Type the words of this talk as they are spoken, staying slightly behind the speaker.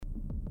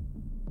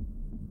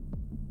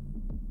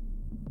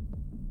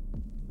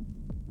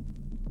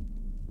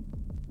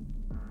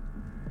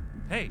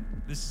Hey,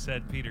 this is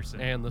Ed Peterson.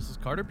 And this is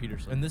Carter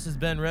Peterson. And this is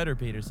Ben Redder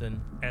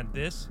Peterson. And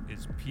this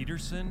is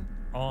Peterson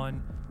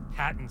on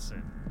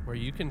Pattinson. Where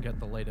you can get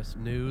the latest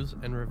news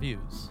and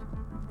reviews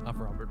of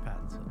Robert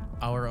Pattinson.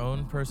 Our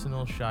own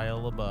personal Shia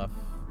LaBeouf.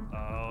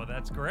 Oh,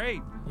 that's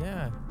great.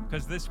 Yeah.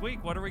 Because this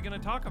week, what are we going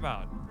to talk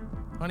about?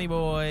 Honey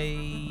Boy.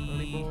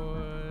 Honey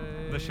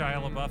Boy. The Shia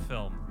LaBeouf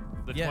film.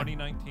 The Yeah.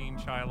 2019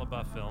 Shia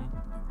LaBeouf film.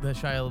 The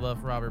Shia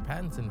LaBeouf Robert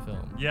Pattinson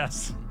film.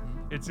 Yes,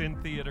 it's in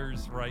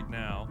theaters right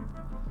now.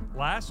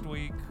 Last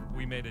week,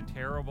 we made a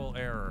terrible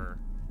error,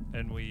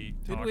 and we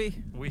Did talked,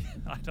 we?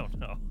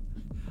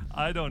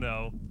 I don't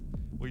know.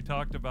 We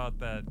talked about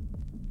that,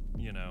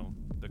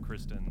 the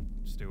Kristen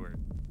Stewart.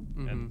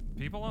 Mm-hmm. And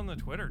people on the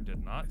Twitter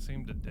did not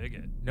seem to dig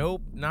it.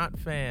 Nope, not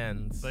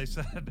fans. They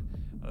said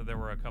there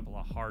were a couple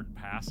of hard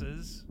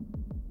passes.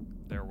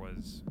 There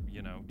was,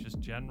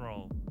 just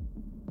general,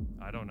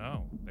 I don't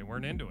know. They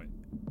weren't into it.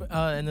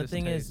 And the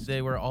thing is, Distaste.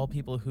 they were all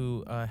people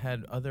who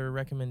had other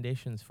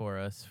recommendations for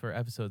us for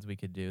episodes we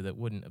could do that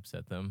wouldn't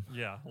upset them.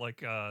 Yeah,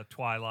 like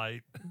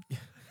Twilight.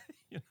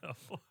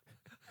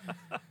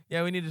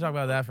 Yeah, we need to talk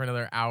about that for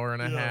another hour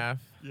and a half.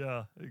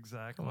 Yeah,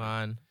 exactly. Come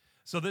on.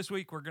 So this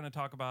week we're going to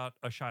talk about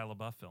a Shia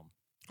LaBeouf film.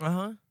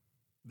 Uh-huh.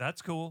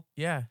 That's cool.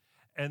 Yeah.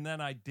 And then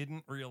I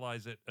didn't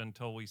realize it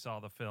until we saw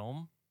the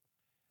film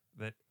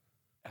that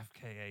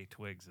FKA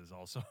Twigs is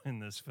also in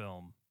this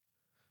film,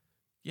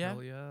 Yeah.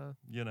 Hell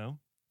yeah.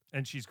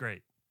 And she's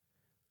great.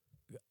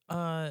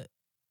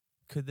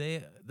 Could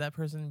that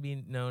person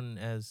be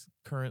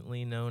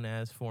currently known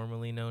as,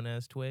 formerly known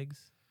as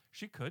Twigs?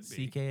 She could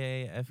be.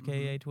 CKA,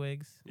 FKA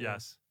Twigs?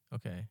 Yes,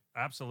 Okay.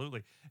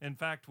 absolutely. In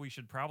fact, we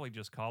should probably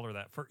just call her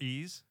that for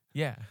ease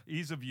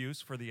of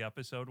use for the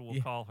episode.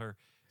 We'll call her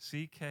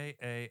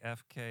CKA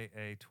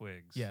FKA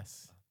Twigs.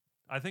 Yes.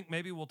 I think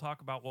maybe we'll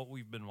talk about what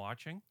we've been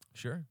watching.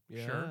 Sure.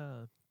 Yeah.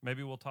 Sure.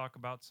 Maybe we'll talk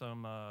about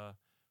some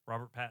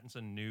Robert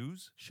Pattinson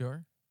news,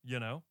 Sure.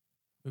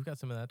 We've got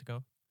some of that to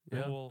go.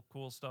 Yeah.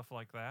 cool stuff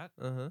like that.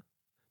 Uh-huh.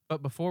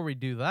 But before we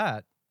do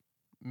that,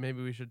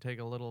 maybe we should take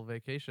a little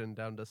vacation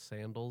down to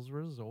Sandals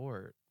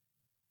Resort.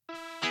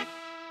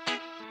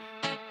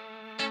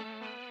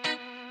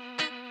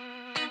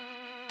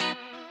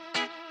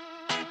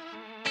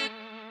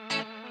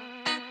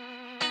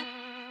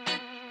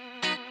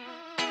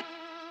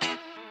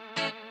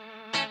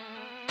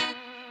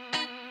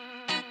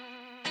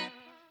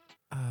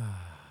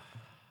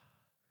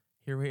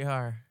 Here we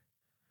are.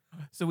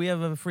 So we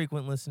have a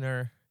frequent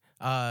listener,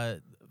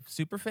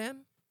 super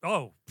fan.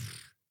 Oh,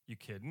 you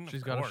kidding?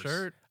 She's Of got a course.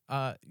 shirt.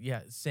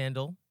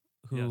 Sandal,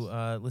 who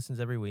listens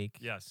every week.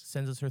 Yes.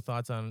 Sends us her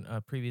thoughts on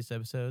previous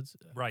episodes,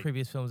 Right.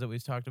 previous films that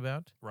we've talked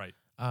about. Right.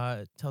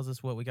 Tells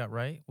us what we got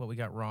right, what we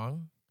got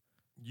wrong,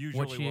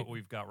 Usually what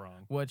we've got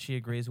wrong. what she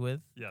agrees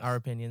with, Yes. our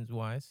opinions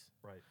wise.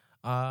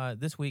 Right.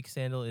 This week,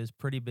 Sandal is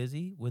pretty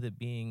busy with it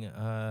being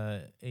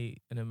an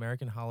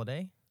American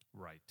holiday.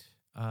 Right.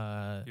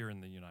 Here in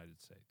the United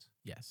States.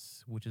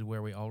 Yes, which is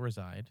where we all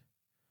reside.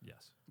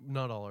 Yes.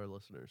 Not all our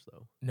listeners,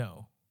 though.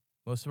 No.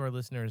 Most of our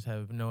listeners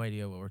have no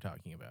idea what we're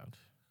talking about.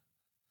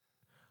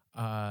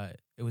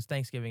 It was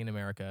Thanksgiving in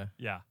America.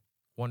 Yeah.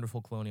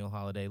 Wonderful colonial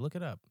holiday. Look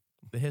it up.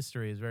 The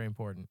history is very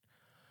important.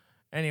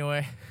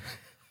 Anyway,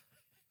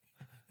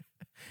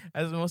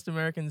 as most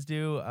Americans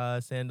do,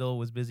 Sandal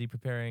was busy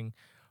preparing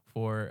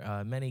for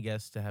many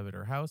guests to have at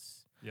her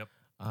house. Yep.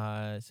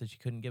 So she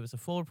couldn't give us a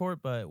full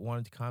report, but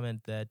wanted to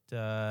comment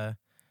that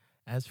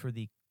as for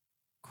the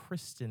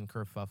Kristen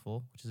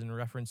kerfuffle, which is in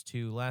reference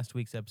to last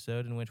week's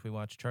episode in which we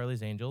watched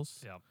Charlie's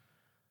Angels. Yep.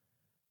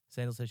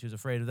 Sandal said she was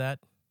afraid of that.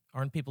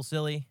 Aren't people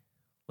silly?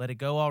 Let it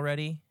go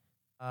already.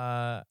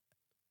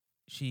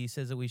 She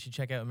says that we should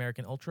check out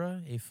American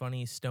Ultra, a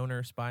funny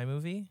stoner spy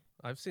movie.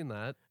 I've seen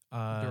that.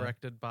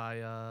 Directed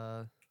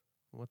by,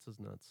 what's his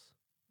nuts?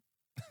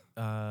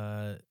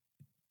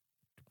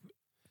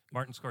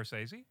 Martin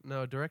Scorsese?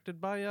 No,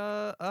 directed by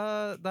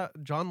that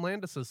John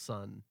Landis's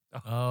son.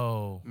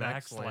 Oh,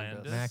 Max Landis.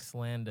 Landis. Max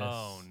Landis.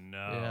 Oh,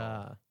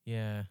 no.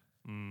 Yeah.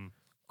 Mm.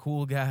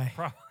 Cool guy.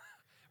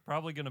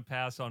 Probably going to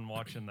pass on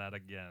watching that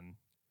again.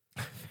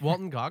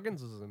 Walton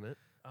Goggins is in it.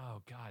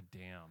 Oh, god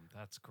damn.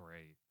 That's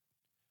great.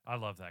 I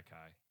love that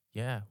guy.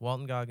 Yeah,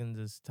 Walton Goggins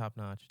is top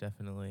notch,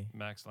 definitely.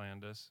 Max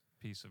Landis,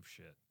 piece of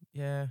shit.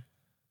 Yeah.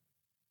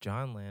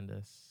 John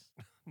Landis.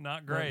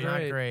 Not great.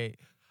 Not great.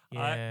 I-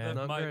 Yeah.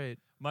 Not my- great.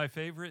 My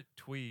favorite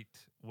tweet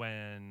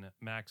when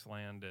Max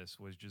Landis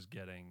was just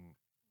getting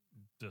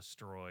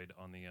destroyed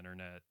on the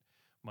internet,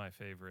 my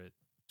favorite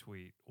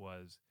tweet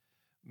was,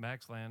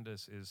 Max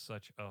Landis is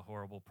such a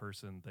horrible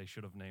person, they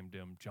should have named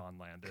him John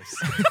Landis.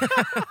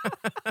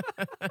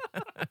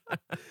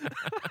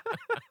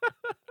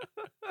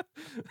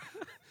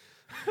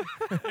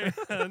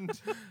 And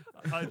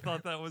I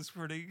thought that was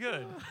pretty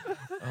good.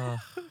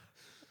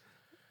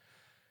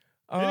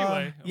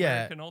 Anyway, yeah.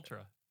 American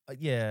Ultra.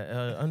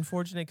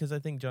 Unfortunate because I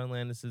think John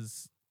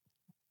Landis's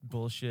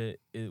bullshit,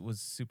 it was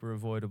super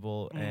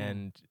avoidable,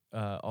 and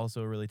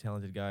also a really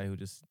talented guy who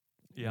just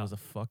was a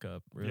fuck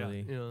up,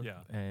 really. Yeah.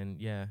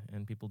 Yeah.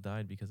 And people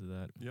died because of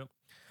that. Yep.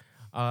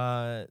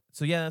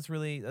 So yeah,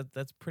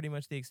 that's pretty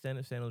much the extent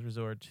of Sandals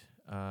Resort.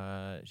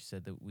 She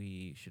said that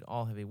we should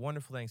all have a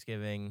wonderful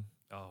Thanksgiving.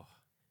 Oh,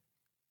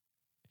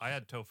 I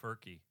had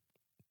tofurkey.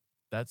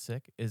 That's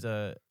sick.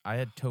 I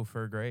had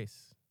Topher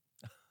Grace.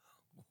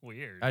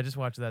 Weird. I just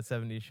watched that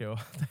 70s show.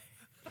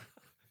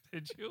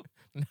 Did you?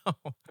 No,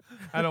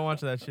 I don't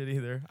watch that shit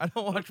either. I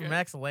don't watch Okay.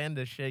 Max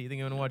Landis shit. You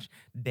think I'm gonna watch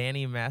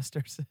Danny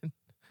Masterson?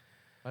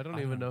 I don't I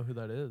even don't know who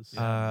that is.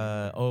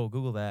 Yeah.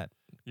 Google that.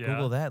 Yeah.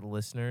 Google that,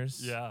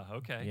 listeners. Yeah.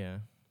 Okay. Yeah.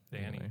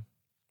 Danny. Anyway.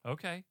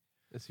 Okay.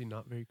 Is he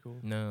not very cool?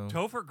 No.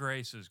 Topher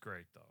Grace is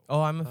great though.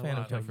 Oh, I'm a I fan of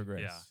like him. Topher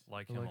Grace. Yeah,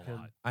 like I him like a him.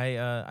 lot.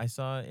 I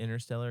saw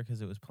Interstellar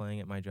because it was playing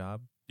at my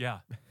job, Yeah.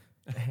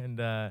 and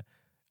I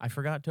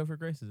forgot Topher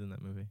Grace is in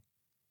that movie.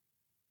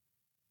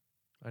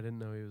 I didn't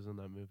know he was in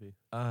that movie.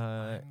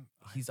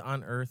 He's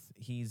on Earth.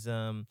 He's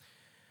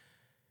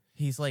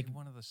like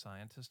one of the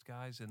scientist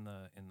guys in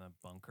the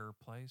bunker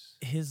place.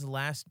 his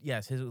last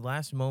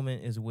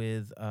moment is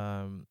with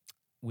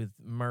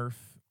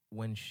Murph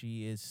when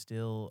she is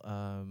still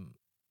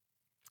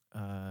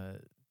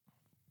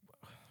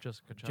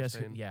Jessica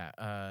Jessica, Chastain.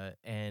 yeah,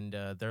 and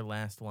their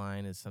last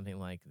line is something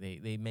like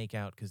they make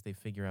out because they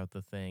figure out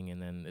the thing,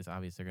 and then it's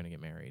obvious they're gonna get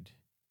married,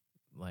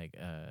 like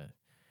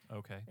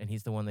Okay. and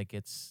he's the one that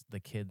gets the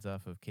kids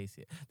off of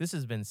Casey. This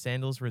has been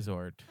Sandals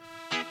Resort.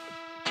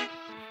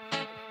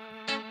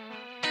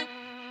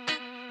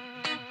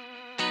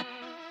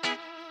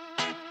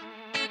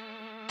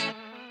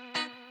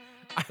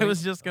 I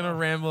was just gonna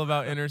ramble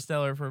about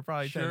Interstellar for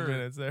probably Sure. 10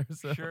 minutes there.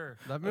 So Sure.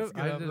 That Let's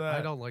movie, get off I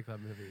that. don't like that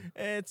movie.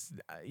 it's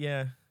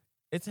yeah,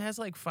 it has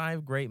like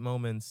 5 great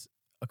moments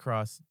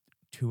across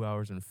 2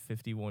 hours and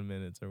 51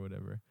 minutes or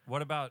whatever.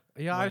 What about?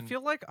 Yeah, I when-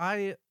 feel like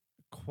I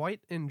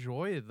quite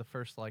enjoy the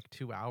first like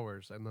 2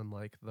 hours, and then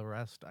like the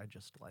rest I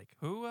just like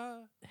who.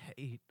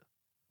 hate.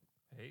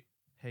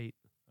 Hate.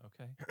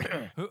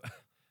 Okay.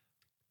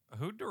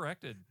 Who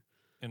directed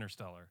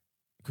Interstellar?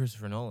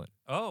 Christopher Nolan.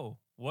 Oh,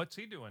 what's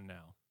he doing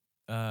now?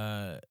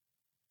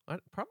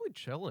 Probably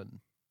chilling.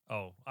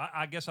 Oh,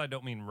 I guess I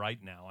don't mean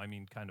right now. I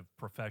mean kind of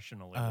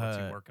professionally. What's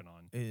he working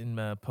on?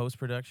 In post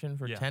production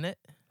for Yeah. Tenet,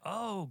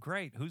 Oh,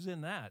 great. Who's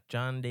in that?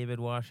 John David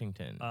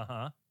Washington.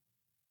 Uh-huh.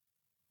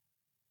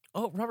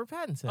 Oh, Robert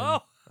Pattinson.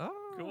 Oh,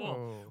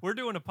 Oh, we're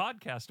doing a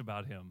podcast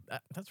about him.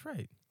 That's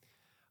right.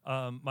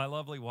 My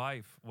lovely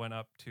wife went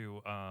up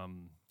to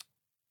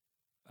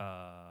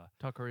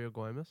Taqueria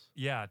Guaymas.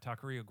 yeah,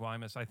 Taqueria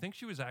Guaymas. I think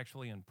she was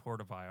actually in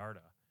Puerto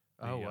Vallarta.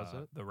 Oh, was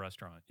it? The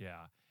restaurant,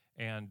 yeah.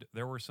 And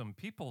there were some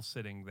people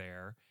sitting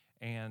there,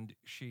 and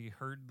she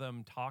heard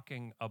them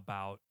talking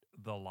about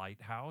The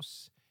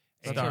Lighthouse.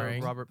 That's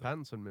Starring- a Robert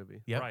Pattinson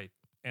movie. Yep. Right.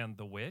 And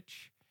The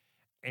Witch.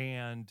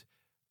 And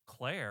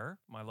Claire,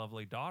 my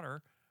lovely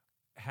daughter,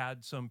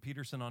 had some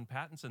Peterson on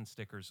Pattinson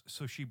stickers.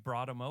 So she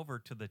brought them over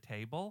to the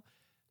table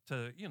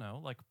to,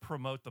 like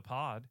promote the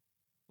pod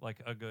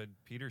like a good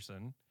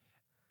Peterson.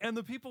 And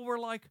the people were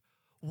like,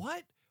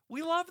 "What?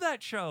 We love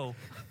that show."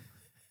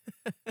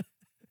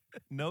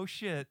 No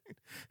shit.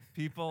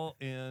 People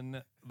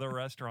in the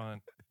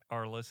restaurant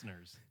are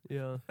listeners.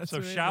 Yeah. That's so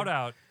amazing.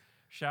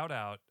 shout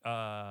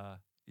out.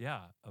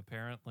 Yeah,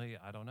 apparently,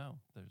 I don't know.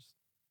 There's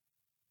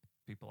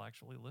people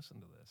actually listen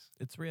to this.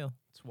 It's real.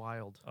 It's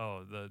wild.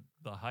 Oh, the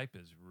hype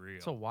is real.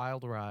 It's a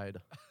wild ride.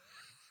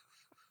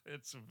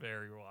 It's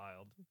very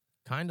wild.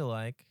 Kind of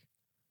like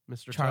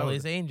Mr.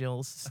 Charlie's Toad.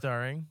 Angels,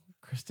 starring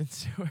Kristen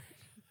Stewart.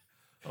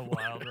 A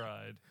wild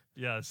ride.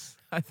 Yes.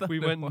 I thought We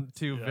it went was. in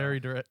two Yeah. very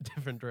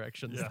different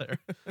directions Yeah. there.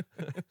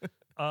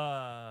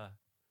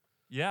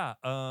 Yeah.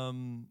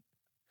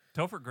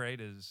 Topher Great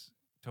is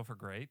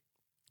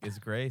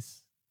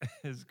Grace.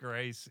 his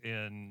Grace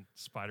in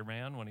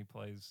Spider-Man when he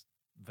plays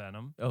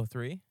Venom.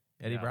 03?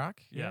 Eddie Yeah.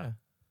 Brock? Yeah.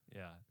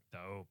 Yeah.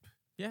 Dope.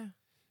 Yeah.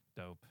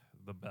 Dope.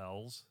 The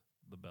bells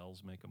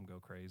make him go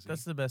crazy.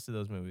 That's the best of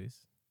those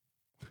movies.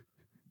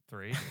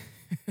 3.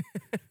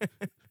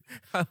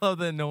 I love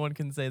that no one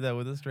can say that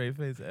with a straight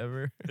face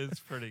ever. It's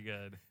pretty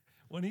good.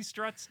 When he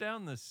struts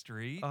down the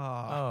street,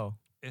 Oh,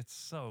 it's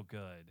so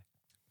good.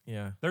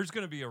 yeah. There's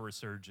going to be a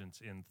resurgence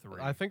in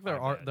 3. I think there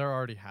bet.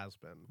 already has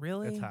been.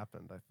 Really? It's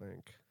happened, I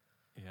think.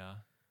 Yeah.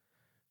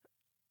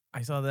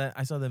 I saw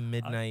the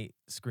midnight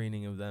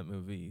screening of that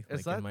movie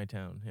Is in that- my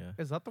town. Yeah.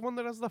 Is that the one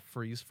that has the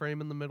freeze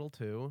frame in the middle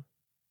too?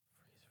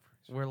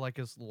 Where like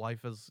his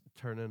life is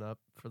turning up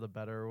for the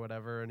better or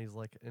whatever, and he's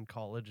like in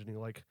college and he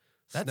like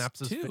That's snaps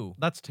his. 2.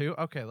 That's 2.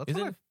 Okay, that's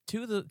what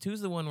Isn't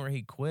two's the one where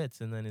he quits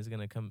and then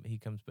he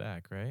comes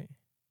back, right?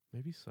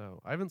 maybe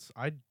so. I haven't.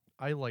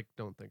 I like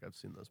don't think I've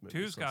seen those movies.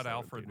 2's since got they were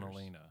in Alfred theaters.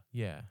 Molina,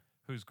 Yeah.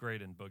 who's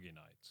great in Boogie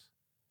Nights.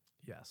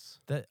 Yes.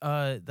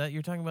 That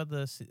you're talking about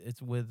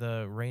it's with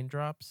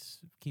Raindrops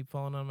Keep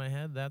Falling on My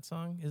Head, that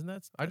song? Isn't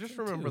that I that's just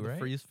in remember 2, the right?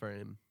 freeze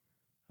frame.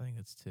 I think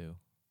it's 2.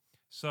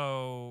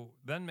 So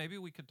then maybe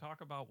we could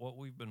talk about what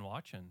we've been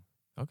watching.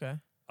 Okay.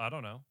 I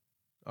don't know.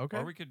 Okay.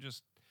 Or we could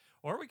just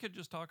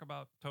talk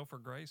about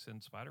Topher Grace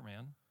in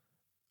Spider-Man.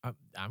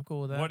 I'm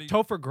cool with that. What do you,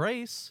 Topher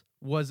Grace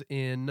was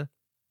in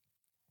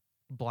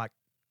Black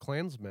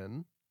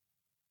Klansman,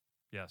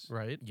 yes.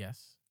 right?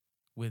 Yes.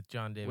 with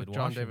John David with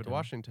John David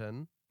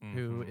Washington,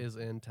 who is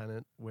in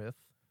Tenet with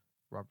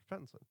Robert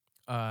Pattinson.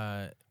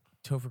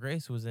 Topher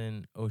Grace was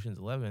in Ocean's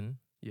 11.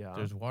 Yeah.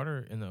 There's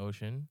water in the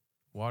ocean.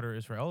 Water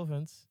is for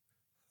elephants.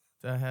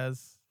 That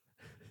has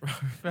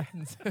Robert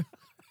Pattinson.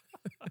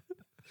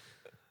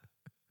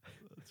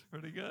 That's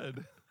pretty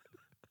good.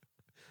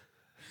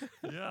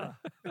 Yeah.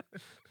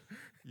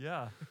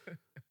 Yeah.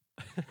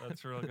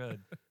 That's real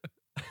good.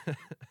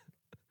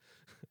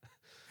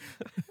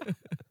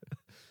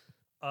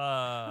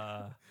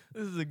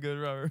 This is a good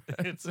Robert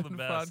Pattinson It's the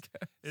best.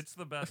 podcast. It's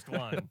the best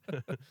one.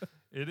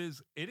 It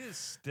is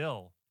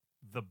still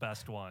the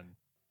best one.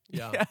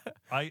 Yeah.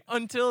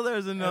 Until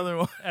there's another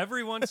one.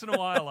 Every once in a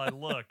while I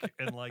look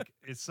and like,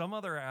 is some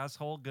other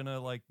asshole gonna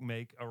like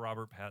make a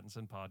Robert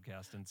Pattinson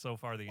podcast? And so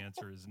far the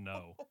answer is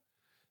no.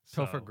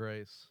 Topher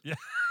Grace. Yeah.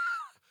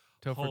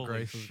 Topher Holy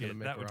Grace is going to shit,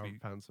 make that a would Robert be-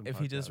 Pattinson If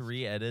podcast. he just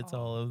re-edits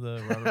all of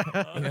the Robert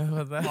you know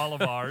about that? all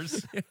of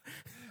ours.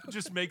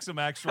 Just makes them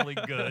actually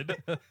good.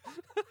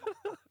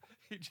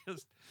 He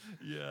just,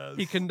 yes.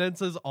 He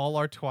condenses all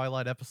our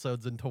Twilight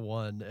episodes into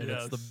one, and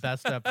it's the Yes.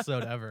 best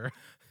episode ever.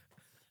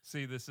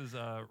 See, this is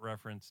a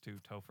reference to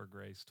Topher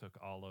Grace took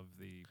all of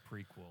the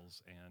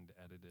prequels and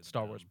edited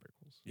Star Wars them.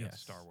 prequels. Yeah, Yes.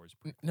 Star Wars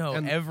prequels. No,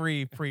 And-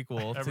 every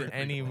prequel Every to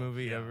any prequel,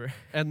 movie yeah. ever.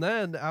 And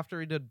then after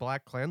he did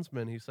Black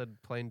Klansman, he said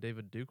playing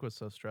David Duke was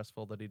so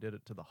stressful that he did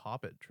it to the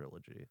Hobbit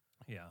trilogy.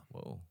 Yeah,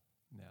 Whoa.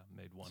 yeah,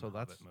 made one so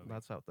Hobbit that's movie.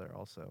 that's out there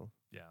also.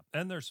 Yeah,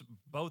 and there's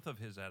both of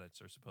his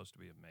edits are supposed to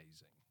be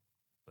amazing,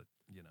 but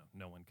you know,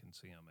 no one can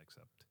see them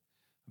except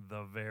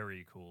the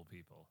very cool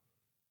people.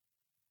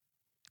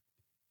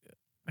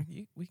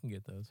 We can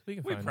get those. We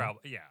can We find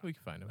probably, them. yeah. We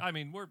can find them. I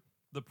mean, we're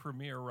the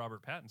premier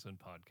Robert Pattinson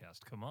podcast.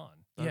 Come on.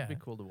 That'd Yeah. be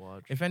cool to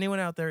watch. If anyone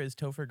out there is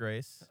Topher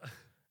Grace,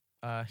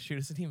 shoot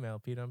us an email,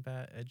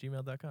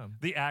 peteonpat@gmail.com.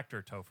 The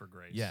actor Topher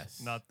Grace.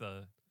 Yes. Not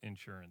the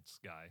insurance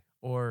guy.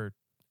 Or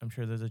I'm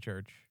sure there's a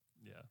church.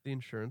 Yeah. the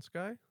insurance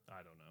guy,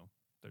 I don't know.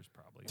 There's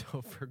probably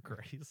Topher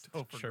Grace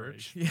Topher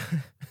Church. Grace.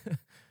 Yeah.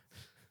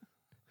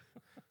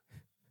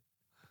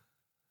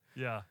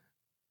 Yeah.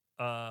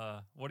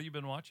 What have you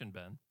been watching,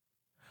 Ben?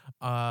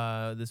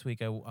 This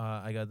week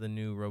I got the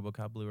new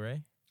RoboCop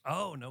Blu-ray.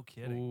 Oh, no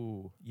kidding.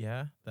 Ooh,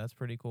 Yeah, that's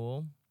pretty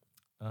cool.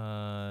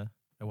 I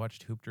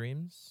watched Hoop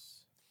Dreams.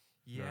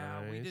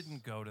 Yeah, we Nice.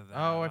 didn't go to that.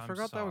 oh, I I'm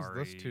forgot that was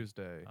this sorry.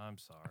 Tuesday. I'm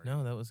sorry.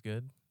 No, that was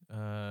good.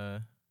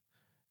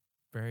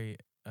 Very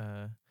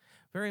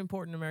very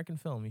important American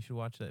film. You should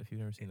watch that if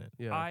you've never seen it.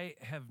 Yeah, I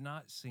have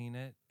not seen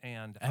it,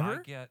 and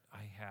Ever?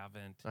 I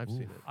haven't. I've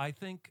seen Oof. it. I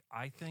think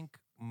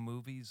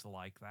movies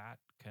like that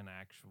can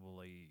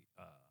actually.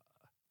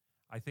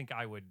 I think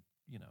I would.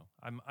 You know,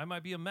 I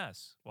might be a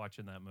mess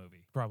watching that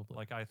movie. Probably.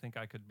 Like I think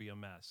I could be a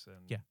mess,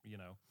 and Yeah. you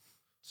know,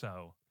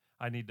 so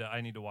I need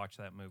to watch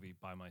that movie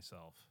by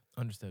myself.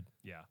 Understood.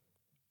 Yeah.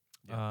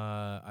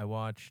 I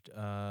watched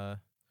I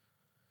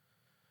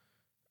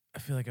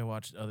feel like I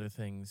watched other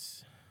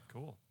things.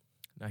 Cool.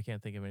 I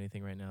can't think of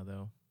anything right now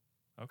though.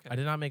 Okay. I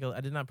did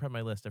not prep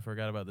my list. I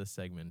forgot about this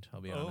segment,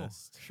 I'll be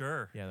honest.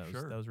 Sure. Yeah,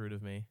 sure. that was rude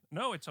of me.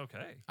 No, it's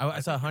okay.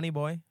 I saw Honey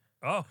Boy.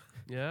 Oh,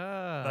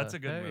 Yeah, that's a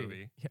good hey.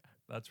 movie. Yeah.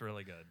 That's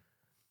really good.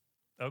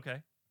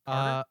 Okay.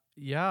 Carter?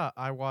 Yeah,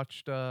 I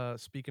watched.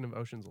 Speaking of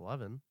Ocean's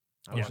 11,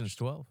 Ocean's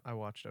 12. I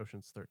watched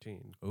Ocean's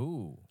 13.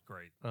 Ooh.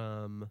 Great.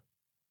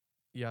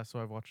 Yeah,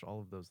 so I've watched all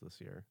of those this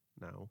year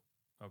now.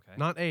 Okay.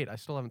 Not 8. I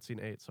still haven't seen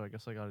 8, so I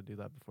guess I got to do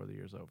that before the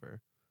year's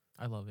over.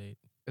 I love 8.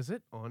 Is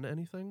it on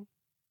anything?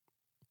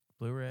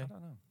 Blu-ray. I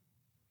don't know.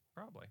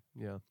 Probably.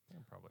 Yeah. Yeah,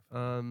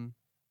 probably.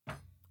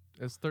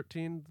 Is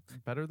 13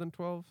 better than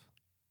 12?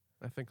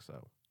 I think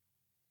so.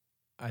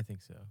 I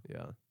think so.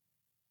 Yeah.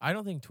 I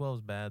don't think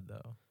 12's bad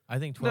though. I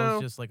think 12's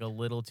No. just like a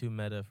little too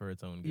meta for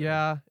its own good.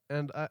 Yeah,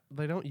 and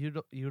they don't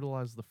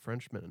utilize the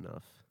Frenchman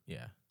enough.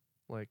 Yeah.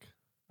 Like,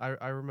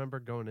 I remember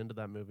going into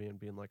that movie and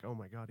being like, oh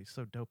my god, he's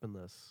so dope in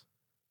this.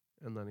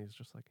 And then he's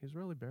just like, he's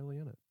really barely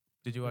in it.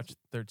 Did you watch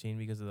 13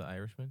 because of The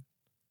Irishman?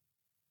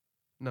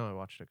 No, I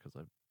watched it because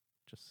I've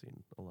just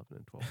seen 11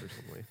 and 12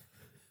 recently.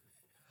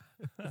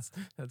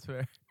 That's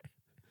fair.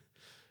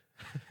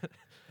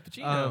 But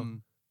you know.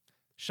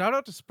 Shout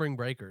out to Spring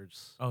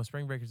Breakers. Oh,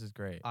 Spring Breakers is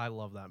great. I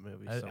love that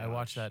movie. I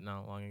watched much. that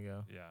not long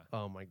ago. Yeah.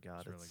 Oh my god,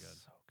 It's really it's good.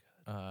 so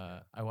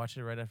good. I watched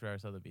it right after I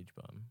saw The Beach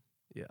Bum.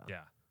 Yeah.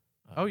 Yeah.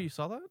 Oh, you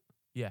saw that?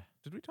 Yeah.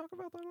 Did we talk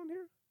about that on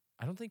here?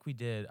 I don't think we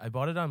did. I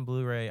bought it on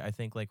Blu-ray. I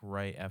think like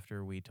right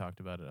after we talked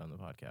about it on the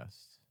podcast.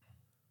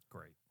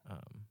 Great.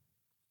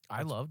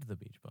 I loved The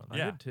Beach Bum. I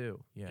Yeah. did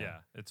too. Yeah. Yeah.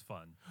 It's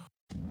fun.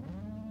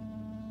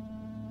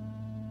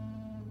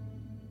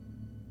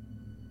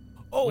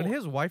 Oh, When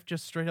his wife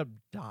just straight up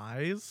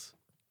dies.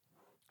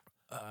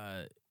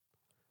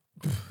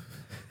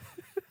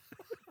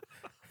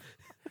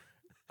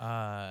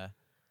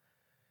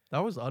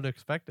 That was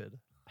unexpected.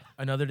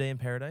 Another Day in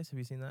Paradise. Have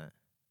you seen that?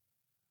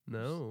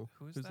 No.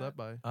 Who's Who's that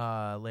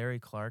by? Larry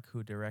Clark,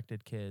 who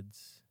directed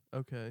Kids.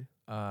 Okay.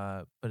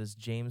 But it's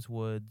James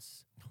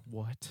Woods.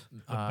 What?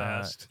 The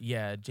best.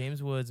 Yeah,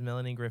 James Woods,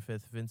 Melanie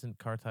Griffith, Vincent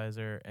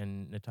Kartheiser,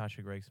 and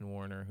Natasha Gregson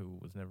Warner, who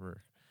was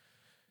never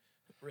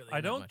really.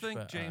 I that don't much, think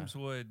but, James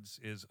Woods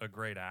is a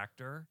great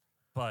actor,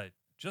 but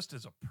just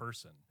as a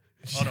person,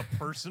 on a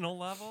personal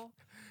level,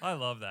 I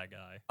love that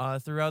guy.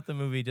 Throughout the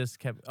movie, just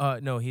kept.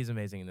 No, he's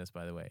amazing in this,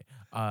 by the way.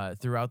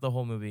 Throughout the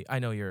whole movie, I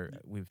know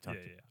we've talked.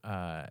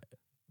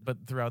 But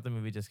throughout the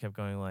movie, just kept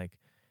going like,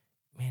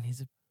 man,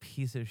 he's a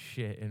piece of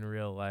shit in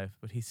real life,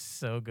 but he's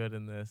so good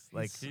in this.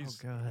 Like, He's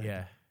so good.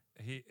 yeah,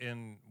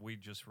 We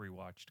just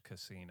rewatched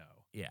Casino,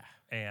 yeah,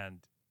 and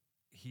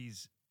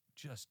he's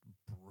just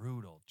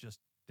brutal, just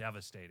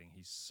devastating.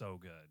 He's so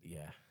good.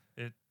 yeah.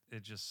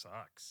 It just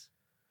sucks.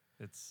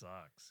 It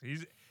sucks.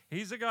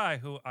 He's a guy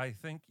who I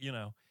think,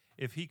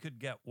 if he could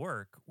get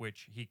work,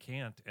 which he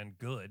can't and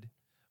good,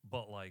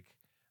 but like,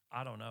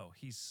 I don't know.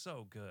 He's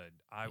so good.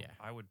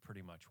 I would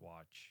pretty much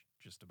watch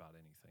just about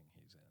anything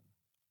he's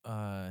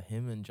in.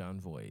 Him and John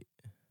Voight.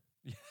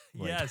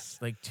 Like, yes.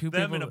 like two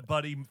Them people.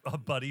 in a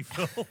buddy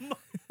film.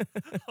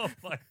 Oh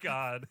my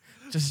God.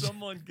 Just-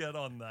 Someone get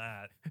on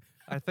that.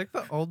 I think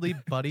the only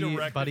buddy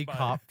Directed by-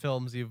 cop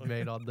films you've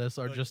made on this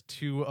are just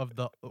two of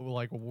the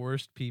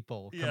worst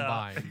people Yeah,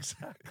 combined.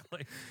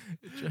 exactly.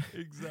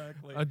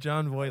 Exactly. A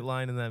John Voight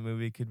line in that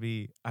movie could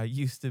be, "I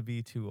used to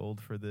be too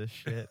old for this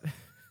shit."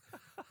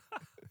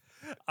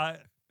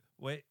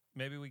 Wait,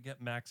 maybe we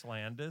get Max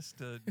Landis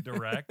to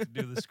direct,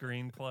 do the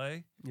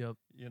screenplay, Yep.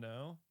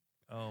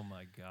 Oh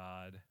my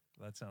God.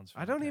 That sounds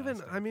I don't even.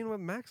 fantastic. I mean, with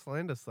Max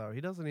Landis though, he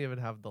doesn't even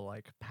have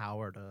the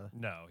power to.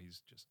 No,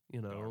 he's just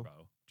You know.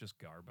 Garbo. Just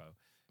Garbo.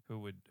 Who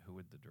would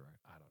the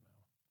direct? I don't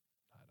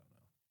know.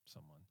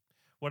 Someone.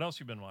 What else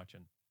you been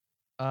watching?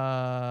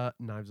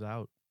 Knives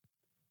Out.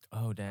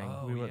 Oh dang!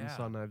 Oh, we went and yeah.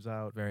 saw Knives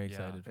Out, Very Yeah.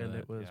 excited for and that.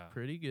 it was yeah.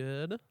 pretty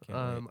good.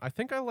 Can't wait. I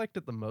think I liked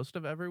it the most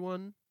of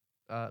everyone.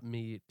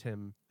 Me,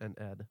 Tim, and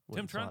Ed. went Tim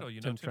and saw it. Trendle.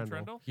 You know Tim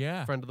Trendle?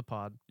 Yeah. friend of the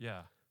pod.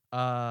 Yeah.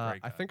 I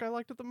guy. think I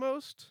liked it the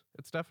most.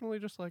 It's definitely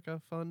just like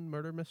a fun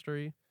murder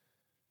mystery.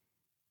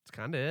 It's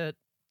kind of it.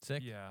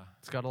 Sick. Yeah.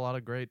 It's got a lot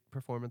of great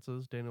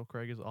performances. Daniel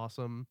Craig is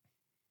awesome.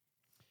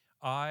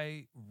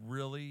 I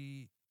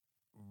really,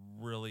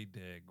 really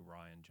dig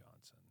Ryan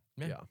Johnson.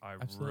 Yeah. I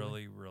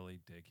absolutely.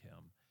 really dig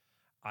him.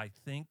 I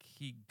think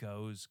he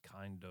goes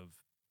kind of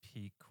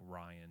peak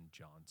Ryan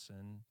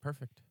Johnson,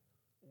 Perfect.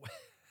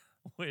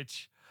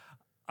 which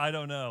I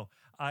don't know.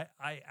 I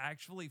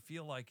actually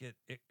feel like it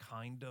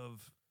kind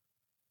of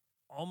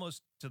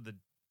almost to the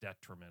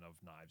detriment of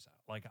Knives Out.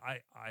 Like I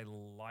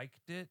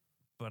liked it,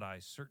 but I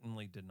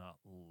certainly did not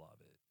love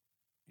it.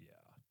 Yeah.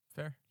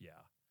 Fair. Yeah.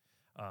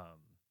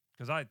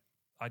 Because I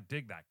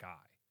dig that guy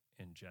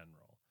in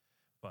general,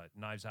 but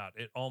Knives Out,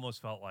 it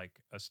almost felt like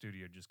a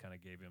studio just kind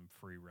of gave him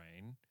free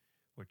reign,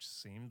 which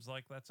seems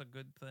like that's a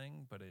good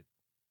thing, but I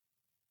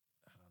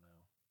don't know.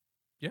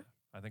 Yeah.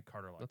 I think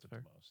Carter liked That's it fair.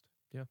 the most.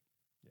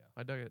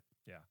 I dug it.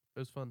 Yeah. It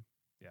was fun.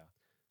 Yeah.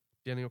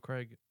 Daniel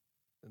Craig,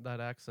 that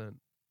accent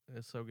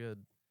is so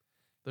good.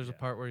 There's a Yeah.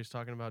 part where he's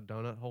talking about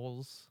donut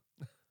holes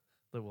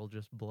that will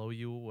just blow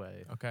you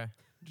away. Okay.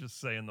 Just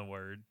saying the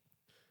word.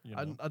 You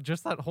know?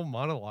 Just that whole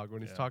monologue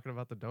when he's Yeah. talking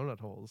about the donut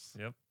holes.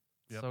 Yep.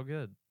 Yep. So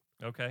good.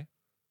 Okay.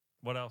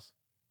 What else?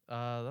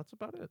 That's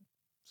about it.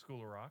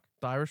 School of Rock.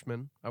 The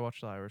Irishman. I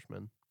watched The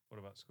Irishman. What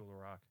about School of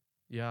Rock?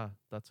 Yeah,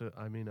 that's it.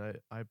 I mean,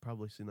 I've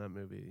probably seen that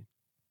movie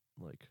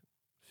like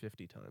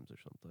 50 times or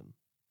something.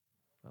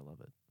 I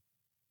love it.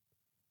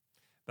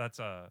 That's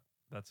a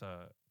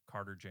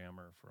Carter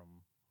jammer from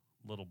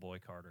Little Boy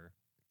Carter.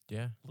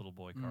 Yeah. Little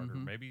Boy Carter.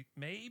 Mhm.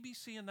 Maybe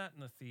seeing that in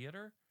the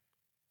theater.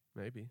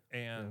 Maybe.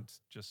 And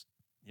just,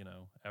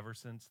 ever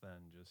since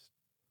then, just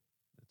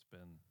it's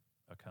been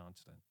a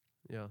constant.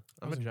 Yeah.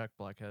 I I'm a was in- Jack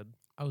Blackhead.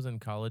 I was in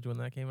college when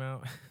that came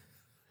out.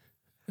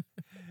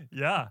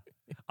 Yeah.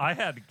 I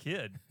had a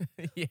kid.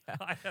 Yeah.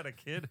 I had a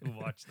kid who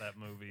watched that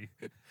movie.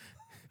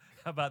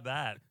 How about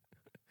that?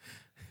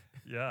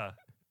 Yeah.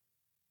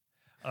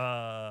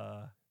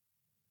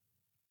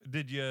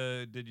 Did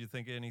you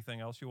think of anything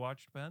else you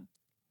watched, Ben?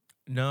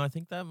 No, I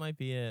think that might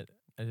be it.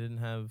 I didn't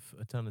have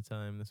a ton of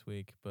time this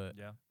week, but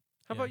Yeah.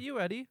 How Yeah. about you,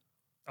 Eddie?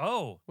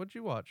 Oh, What'd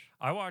you watch?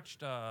 I watched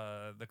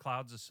The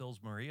Clouds of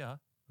Sils Maria,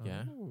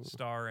 Yeah. Oh.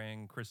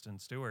 starring Kristen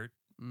Stewart.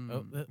 oh,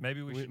 Mm.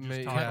 Maybe we should just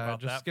may- talk yeah, about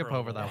just that. skip for a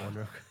over that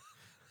little one. while.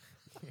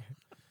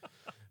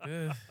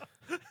 real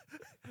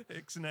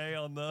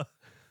Ixnay on the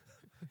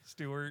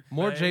Stewart.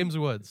 More thing. James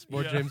Woods.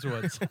 More Yeah. James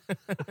Woods.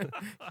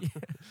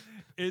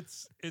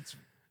 It's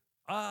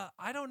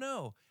I don't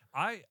know.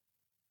 I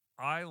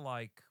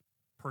like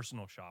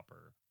Personal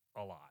Shopper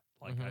a lot.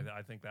 Like Mhm.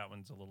 I think that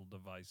one's a little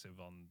divisive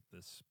on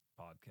this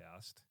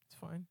podcast. it's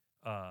fine.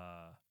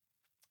 I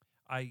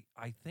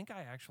think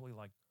I actually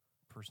like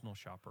Personal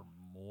Shopper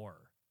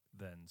more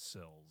than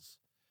Sills.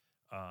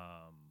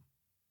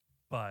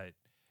 But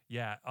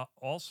yeah,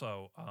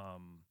 also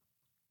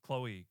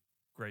Chloe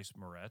Grace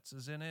Moretz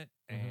is in it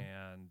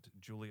and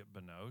Juliette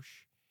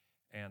Binoche,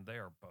 and they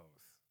are both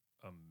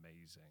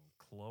amazing.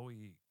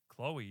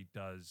 Chloe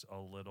does a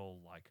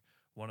little like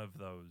one of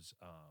those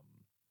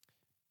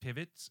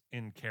pivots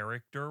in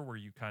character where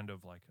you kind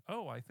of like,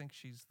 oh, I think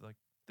she's like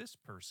this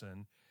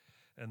person,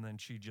 and then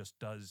she just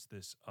does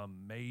this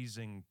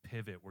amazing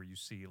pivot where you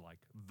see like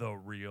the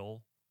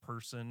real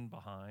person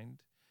behind,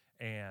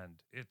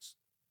 and it's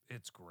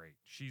great.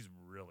 She's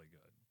really good.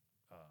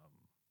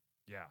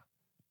 Yeah,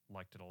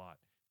 liked it a lot.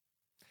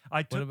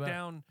 I took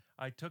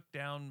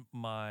down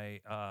my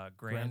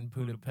Grand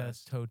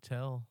Budapest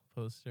Hotel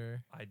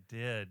poster. I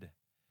did.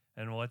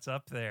 And what's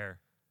up there?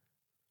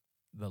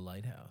 The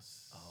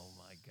Lighthouse. Oh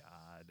my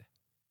God.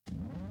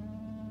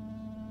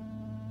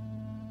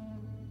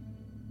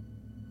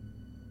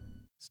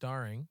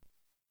 Starring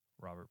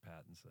Robert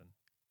Pattinson.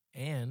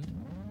 And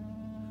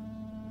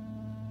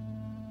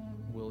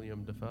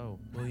William Dafoe.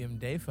 William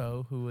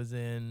Dafoe, who was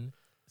in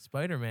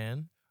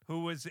Spider-Man.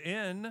 Who was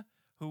in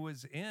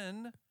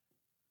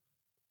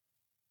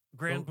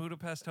Grand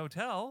Budapest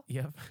Hotel.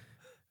 Yep.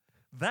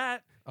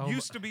 That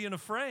used to be in a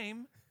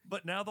frame,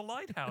 but now the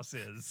Lighthouse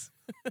is.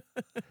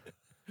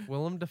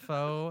 Willem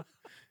Dafoe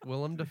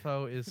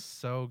is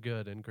so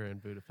good in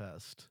Grand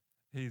Budapest.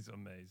 He's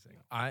amazing.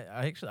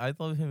 I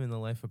love him in The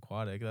Life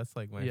Aquatic. That's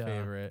like my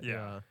favorite.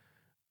 Yeah.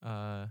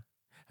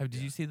 Did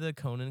you see the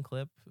Conan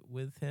clip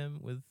with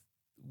him with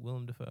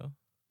Willem Dafoe?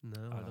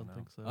 No, I don't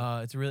think so.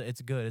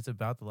 It's good. It's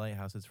about the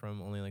lighthouse. It's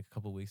from only like a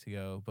couple weeks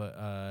ago,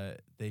 but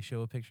they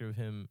show a picture of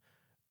him,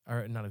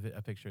 or not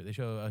a picture. They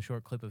show a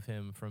short clip of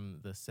him from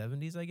the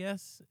 70s, I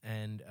guess,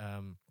 and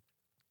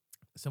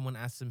someone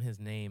asks him his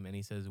name, and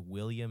he says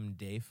William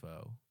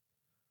Dafoe.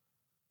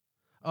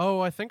 Oh,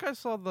 I think I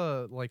saw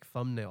the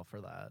thumbnail for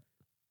that.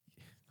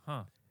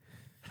 Huh.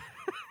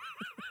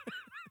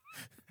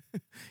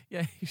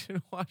 Yeah, you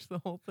should watch the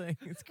whole thing.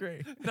 It's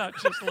great. Not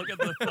just look at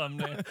the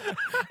thumbnail.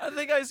 I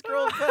think I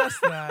scrolled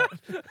past that.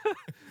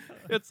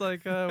 It's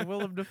like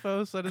Willem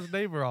Dafoe said his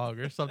name wrong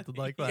or something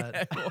like that.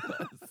 Yeah, it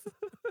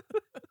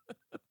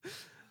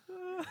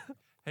was.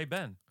 Hey,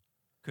 Ben,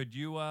 could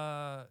you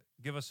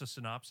give us a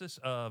synopsis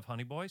of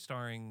Honey Boy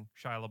starring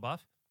Shia LaBeouf?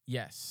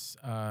 Yes.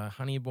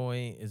 Honey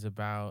Boy is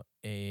about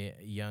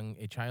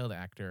a child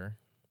actor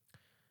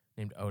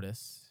named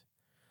Otis.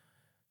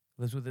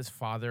 Lives with his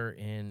father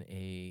in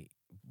a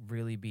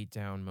really beat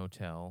down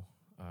motel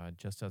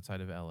just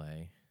outside of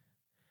LA.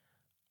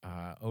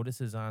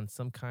 Otis is on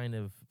some kind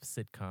of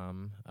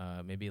sitcom,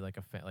 maybe like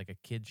a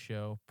kid's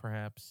show,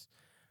 perhaps.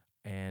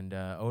 And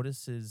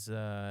Otis is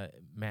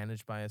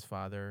managed by his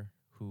father,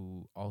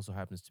 who also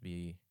happens to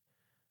be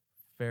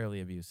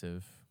fairly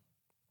abusive.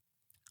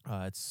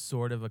 It's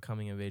sort of a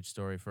coming-of-age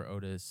story for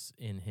Otis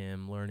in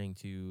him learning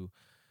to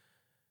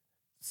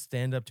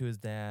stand up to his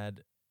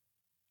dad,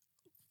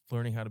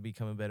 learning how to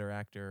become a better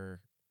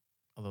actor,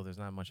 although there's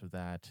not much of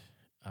that.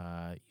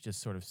 You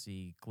just sort of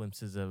see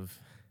glimpses of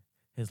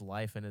his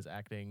life and his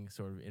acting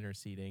sort of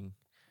interceding.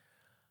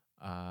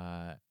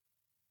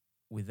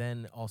 We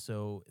then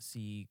also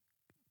see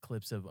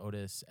clips of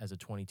Otis as a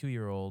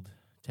 22-year-old,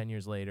 10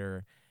 years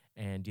later,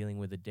 and dealing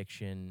with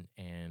addiction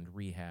and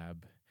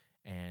rehab,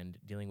 and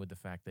dealing with the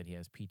fact that he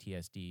has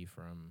PTSD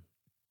from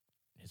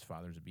his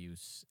father's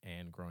abuse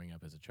and growing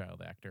up as a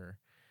child actor.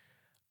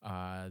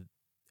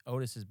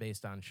 Otis is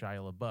based on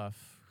Shia LaBeouf,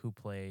 who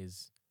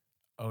plays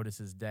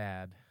Otis's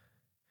dad.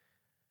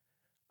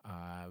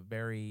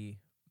 Very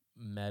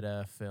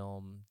meta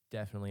film,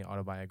 definitely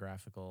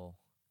autobiographical,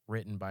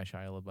 written by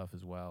Shia LaBeouf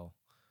as well.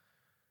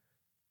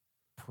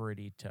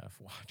 Pretty tough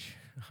watch.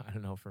 I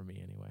don't know, for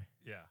me anyway.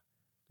 Yeah.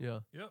 Yeah.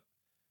 Yep.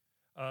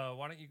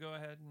 Why don't you go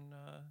ahead and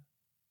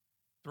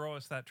throw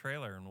us that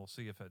trailer, and we'll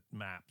see if it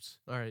maps.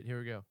 All right, here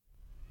we go.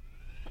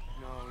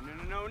 No.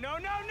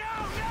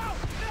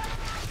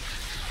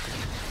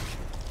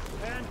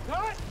 And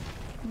cut!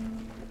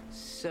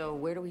 So,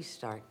 where do we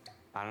start?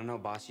 I don't know,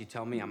 boss. You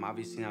tell me. I'm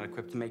obviously not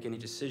equipped to make any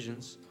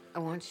decisions. I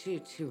want you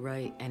to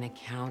write an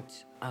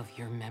account of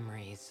your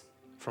memories.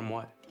 From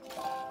what?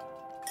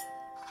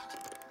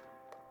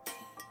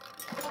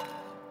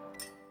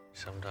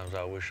 Sometimes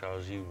I wish I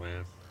was you,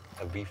 man.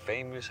 I'd be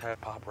famous, have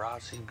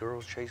paparazzi,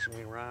 girls chasing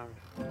me around.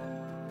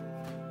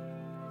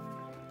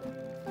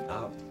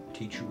 I'll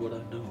teach you what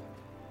I know.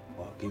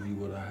 I'll give you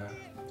what I have.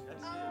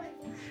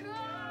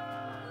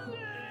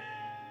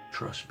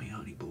 Trust me,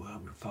 honey boy,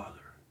 I'm your father.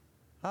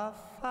 I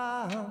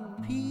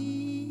found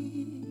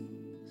peace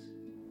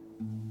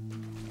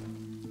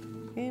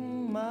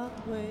in my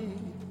way.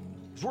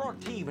 We're on a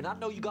team, and I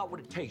know you got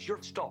what it takes. You're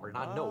a star, and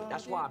I know it.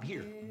 That's why I'm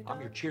here.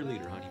 I'm your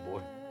cheerleader, honey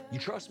boy. You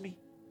trust me?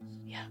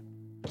 Yeah.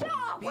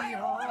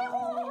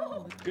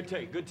 Good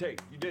take, good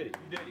take. You did it.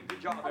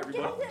 Good job,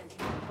 everybody.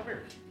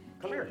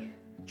 Come here.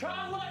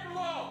 Try and light her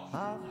low.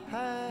 I've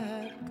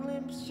had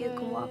glimpses You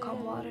can walk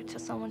on water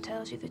till someone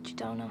tells you that you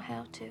don't know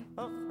how to.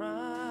 of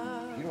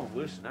pride. You don't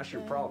listen. That's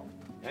your problem.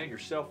 And you're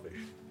selfish.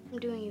 I'm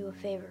doing you a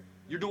favor.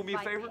 You're doing me a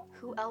favor?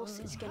 Who else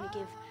is gonna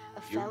give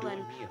a You're doing felon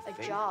me a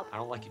favor? job? I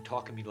don't like you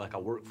talking to me like I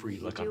work for you,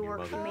 You like I'm do your work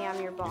mother. for me, I'm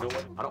your boss. You know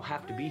what? I don't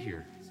have to be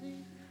here.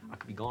 I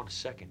could be gone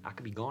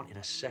in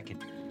a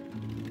second.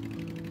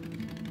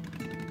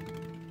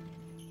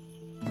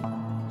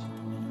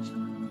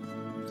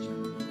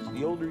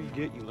 The older you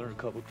get, you learn a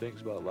couple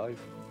things about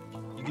life.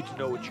 You get to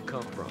know what you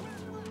come from.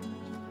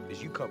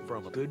 Because you come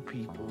from good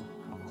people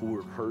who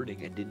were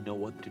hurting and didn't know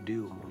what to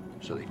do,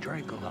 so they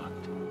drank a lot.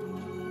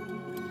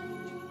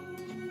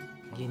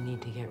 you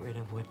need to get rid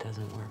of what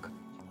doesn't work?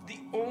 The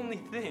only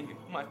thing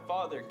my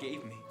father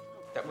gave me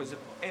that was of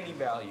any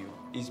value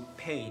is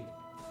pain.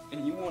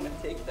 And you want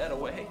to take that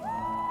away?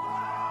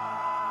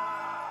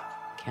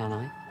 Can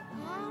I?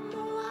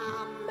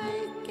 I'll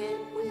make it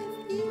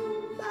with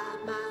you by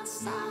my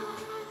side.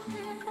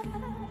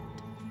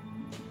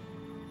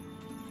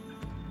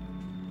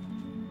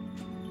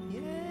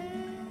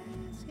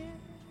 Yes, yes.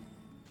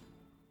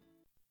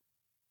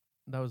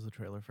 That was the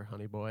trailer for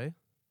Honey Boy.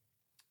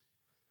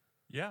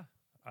 Yeah,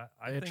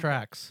 I It think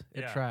tracks.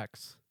 It yeah.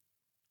 tracks.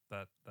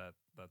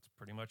 That's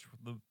pretty much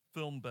the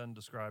film been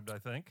described. I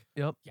think.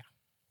 Yep.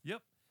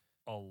 Yep.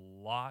 A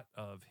lot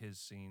of his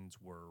scenes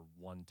were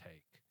one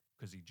take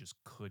because he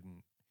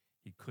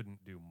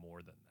couldn't do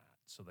more than that.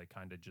 So they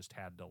kind of just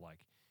had to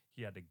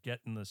he had to get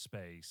in the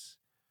space,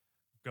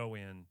 go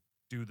in,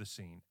 do the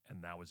scene,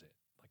 and that was it.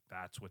 Like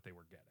that's what they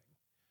were getting.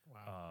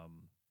 Wow.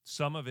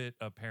 Some of it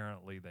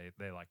apparently they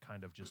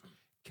kind of just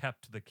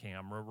kept the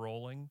camera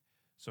rolling,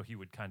 so he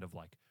would kind of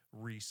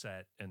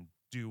reset and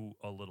do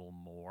a little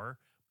more,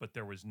 but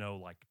there was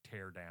no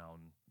tear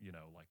down,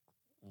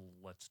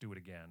 let's do it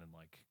again and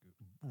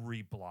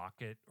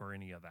reblock it or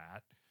any of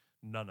that.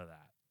 None of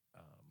that,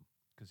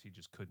 because he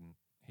just couldn't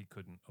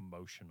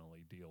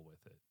emotionally deal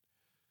with it.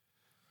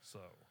 So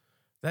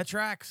That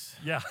tracks.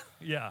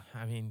 yeah,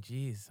 I mean,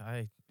 geez,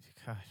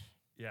 gosh.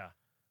 yeah.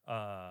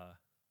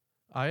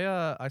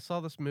 I saw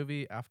this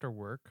movie after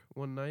work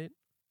one night.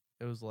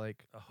 It was Oh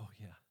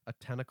yeah. a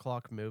 10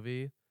 o'clock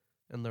movie,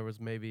 and there was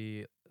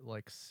maybe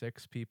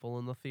 6 people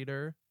in the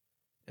theater,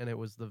 and it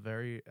was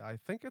I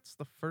think it's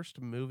the first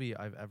movie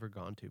I've ever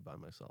gone to by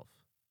myself.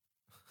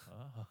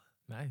 Oh.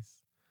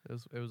 Nice.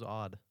 It was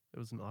odd. It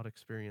was an odd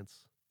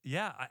experience.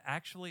 Yeah,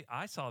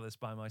 I saw this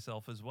by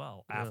myself as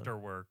well Yeah. after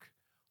work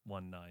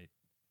one night.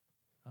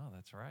 Oh,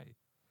 that's right.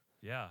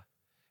 Yeah.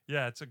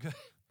 Yeah, it's a good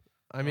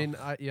I mean,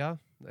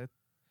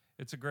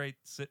 it's a great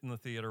sit in the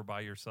theater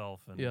by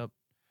yourself and yep.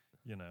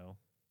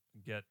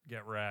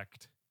 Get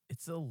wrecked.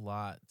 It's a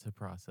lot to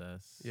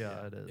process.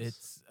 Yeah, it is.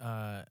 It's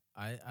I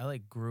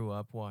grew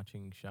up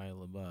watching Shia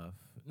LaBeouf.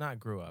 Not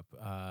grew up.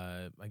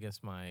 I guess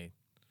my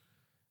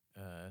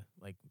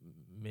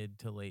mid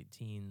to late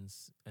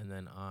teens and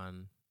then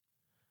on,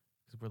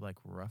 because we're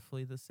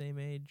roughly the same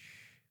age.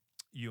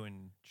 You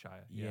and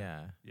Shia.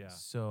 Yeah. Yeah.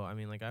 So I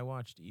mean, I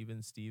watched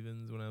Even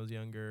Stevens when I was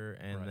younger,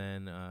 and Right.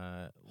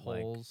 then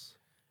Holes.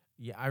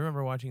 yeah, I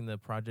remember watching the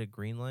Project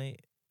Greenlight.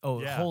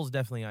 Oh, Yeah. Holes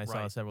definitely I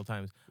saw Right. several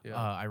times. Yeah.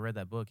 I read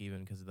that book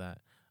even because of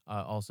that.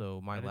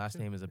 Also, my I did last too,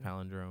 name is a yeah.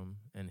 palindrome,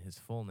 and his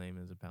full name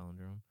is a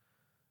palindrome.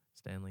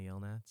 Stanley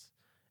Yelnats.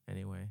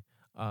 Anyway,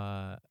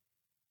 What?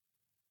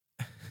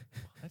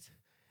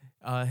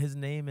 his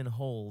name in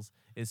Holes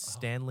is Oh.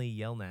 Stanley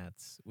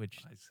Yelnats,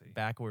 which I see.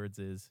 backwards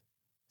is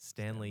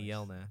Stanley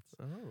Stanley's. Yelnats.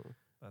 Oh.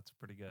 That's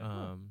pretty good.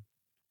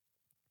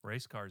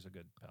 Race car's a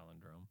good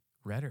palindrome.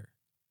 Redder.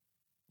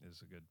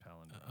 Is a good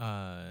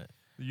palindrome.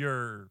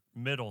 Your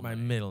middle My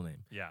name. middle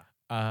name. Yeah.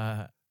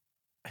 I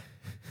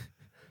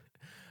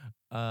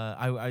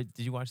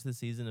did you watch the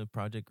season of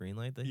Project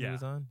Greenlight that he Yeah.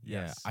 was on?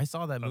 Yeah, Yes. I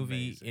saw that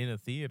movie Amazing. in a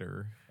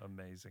theater.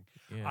 Amazing.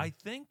 Yeah. I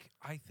think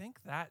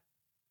that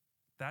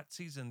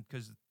season,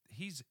 because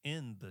he's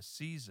in the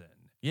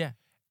season, yeah,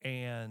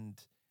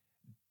 and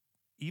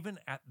even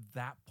at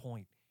that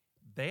point,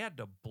 they had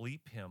to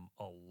bleep him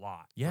a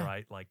lot, Yeah.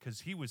 right?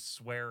 Because he was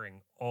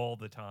swearing all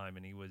the time,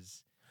 and he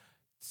was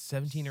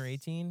 17 or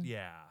 18.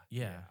 yeah.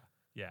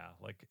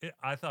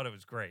 I thought it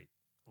was great.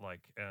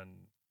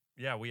 And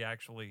yeah, we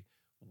actually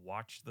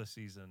watched the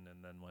season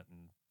and then went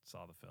and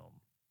saw the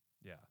film.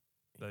 Yeah,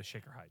 the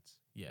Shaker Heights.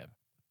 yeah,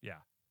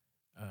 Yeah,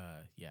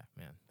 yeah.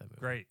 Man, that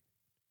movie.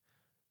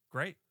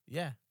 great.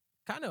 Yeah,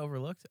 kind of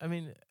overlooked. I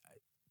mean,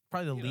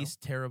 probably the You know.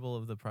 least terrible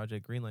of the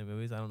Project Greenlight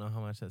movies. I don't know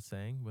how much that's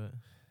saying, but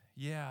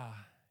Yeah.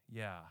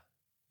 yeah.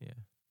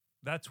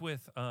 That's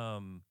with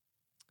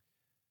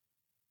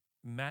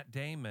Matt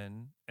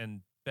Damon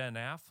and Ben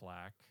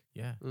Affleck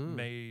Yeah. Mm.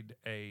 made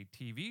a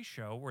TV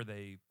show where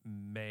they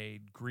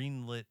made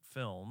greenlit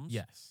films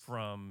Yes.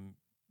 from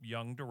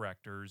young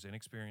directors,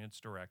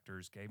 inexperienced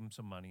directors, gave them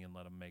some money and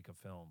let them make a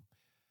film.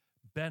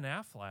 Ben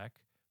Affleck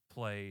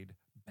played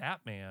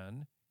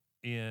Batman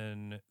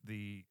in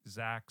the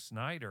Zack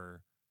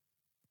Snyder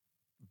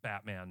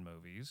Batman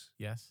movies.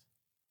 Yes.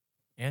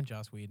 And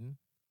Joss Whedon.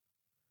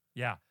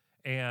 Yeah.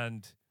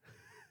 And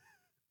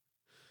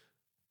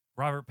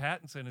Robert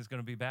Pattinson is going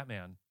to be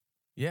Batman,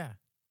 Yeah.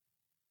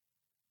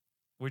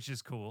 which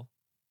is cool.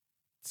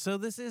 So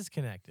this is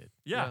connected.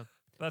 Yeah, Yeah.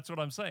 that's what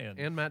I'm saying.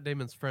 And Matt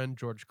Damon's friend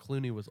George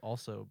Clooney was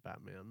also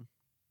Batman.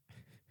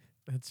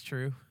 That's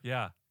true.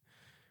 Yeah.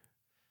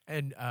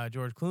 And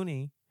George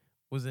Clooney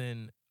was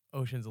in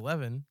Ocean's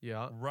 11.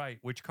 Yeah. Right.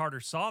 Which Carter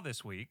saw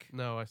this week.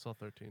 No, I saw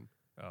 13.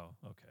 Oh,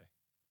 okay.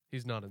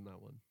 He's not in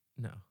that one.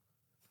 No.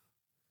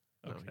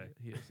 No, Okay.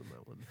 he is in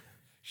that one.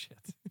 Shit.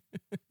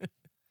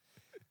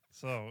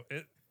 So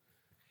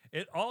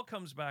it all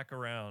comes back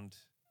around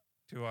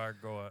to our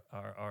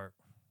Our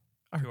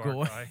to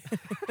goy. guy,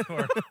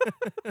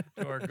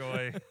 to our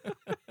goy,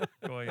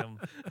 goyim,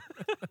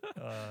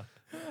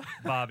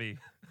 Bobby.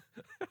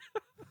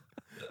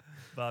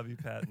 Bobby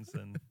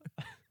Pattinson.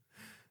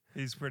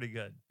 He's pretty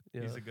good.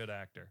 Yeah. He's a good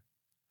actor.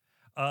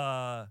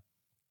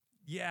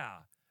 Yeah.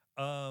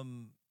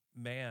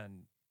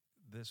 Man,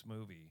 this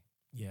movie.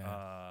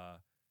 Yeah.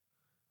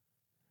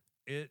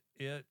 It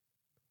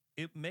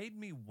made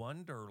me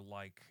wonder,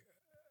 like,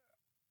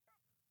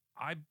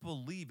 I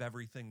believe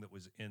everything that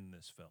was in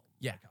this film.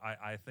 Yeah. Like,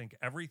 I think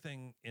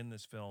everything in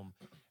this film,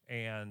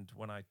 and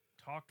when I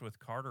talked with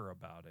Carter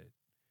about it,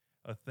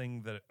 a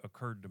thing that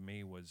occurred to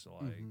me was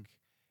like,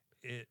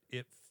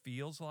 it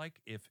feels like,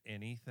 if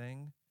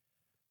anything,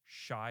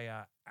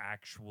 Shia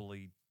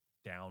actually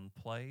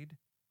downplayed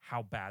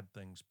how bad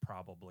things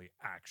probably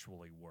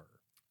actually were.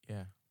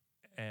 Yeah.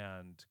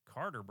 And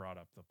Carter brought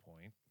up the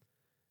point.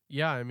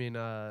 Yeah, I mean,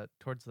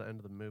 towards the end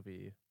of the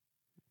movie,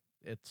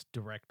 it's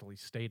directly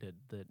stated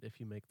that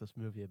if you make this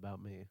movie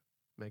about me,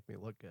 make me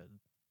look good.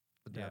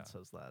 The dad Yeah.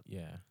 says that.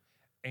 Yeah.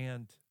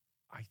 And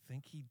I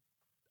think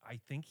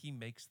he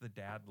makes the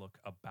dad look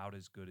about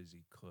as good as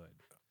he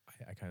could.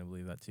 I kind of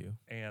believe that too.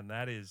 And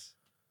that is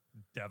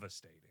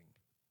devastating.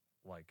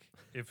 Like,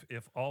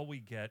 if all we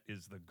get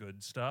is the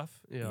good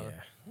stuff,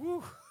 Yeah.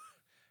 woo,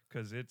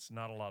 because it's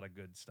not a lot of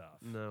good stuff.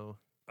 No.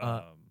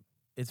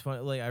 It's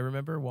funny. Like, I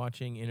remember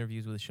watching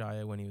interviews with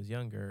Shia when he was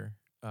younger.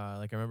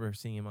 Like, I remember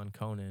seeing him on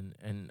Conan,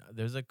 and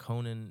there's a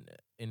Conan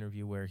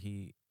interview where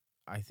he,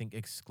 I think,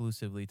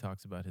 exclusively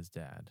talks about his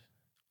dad.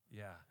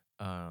 Yeah.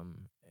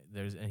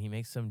 And he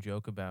makes some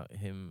joke about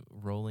him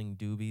rolling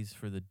doobies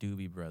for the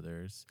Doobie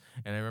Brothers,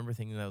 and I remember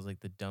thinking that was like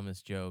the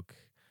dumbest joke.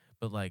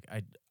 But like,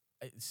 I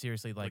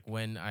seriously, like,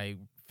 when I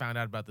found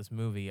out about this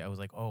movie, I was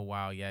like, oh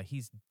wow, yeah,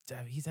 he's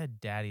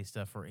had daddy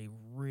stuff for a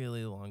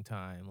really long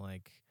time.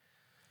 Like,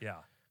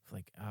 Yeah.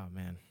 like, oh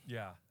man.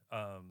 Yeah.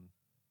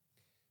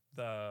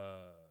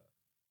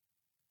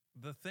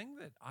 The thing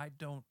that I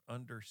don't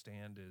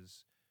understand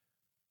is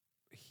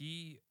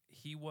he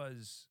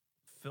was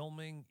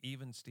filming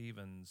Even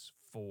Stevens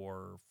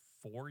for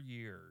 4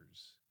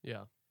 years,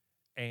 Yeah.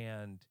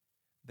 and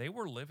they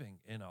were living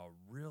in a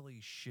really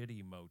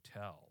shitty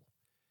motel.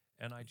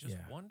 And I just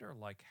Yeah. wonder,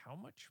 like, how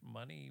much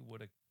money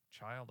would a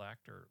child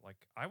actor,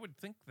 like, I would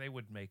think they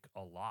would make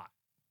a lot.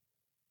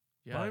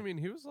 Yeah, I But- mean,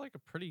 he was like a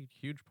pretty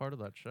huge part of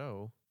that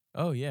show.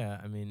 Oh yeah,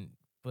 I mean,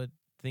 but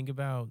think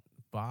about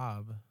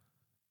Bob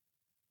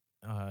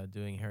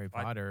doing Harry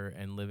Potter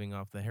and living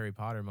off the Harry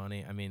Potter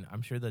money. I mean,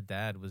 I'm sure the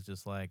dad was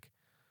just like,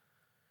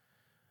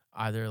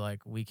 either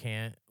like, we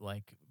can't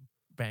like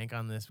bank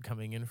on this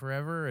coming in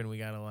forever and we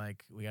gotta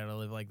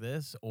live like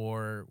this,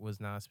 or was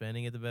not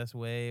spending it the best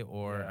way,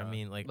 or I Yeah.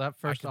 mean, like, That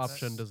first could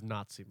option s- does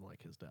not seem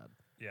like his dad.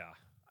 Yeah.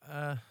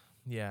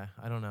 yeah,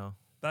 I don't know.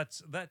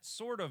 That's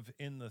sort of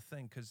in the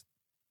thing, because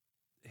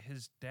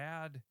his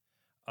dad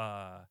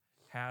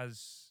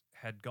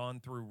had gone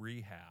through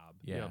rehab.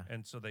 Yeah.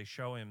 And so they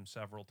show him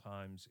several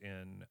times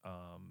in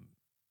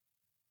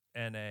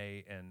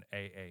NA and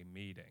AA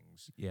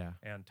meetings, Yeah.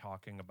 and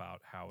talking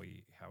about how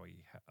he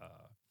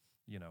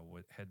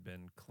had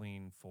been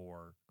clean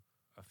for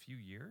a few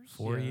years.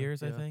 4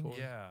 years, I yeah, think. 4.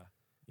 Yeah.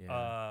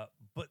 Yeah.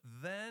 But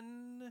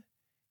then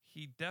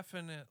he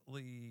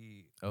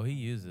definitely He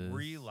uses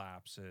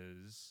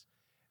relapses,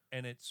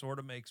 and it sort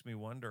of makes me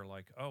wonder,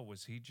 like, oh,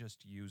 was he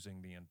just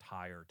using the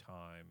entire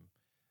time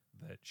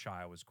that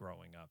Shia was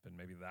growing up, and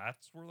maybe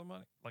that's where the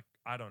money, like,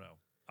 I don't know.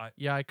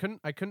 Yeah, I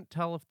couldn't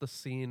tell if the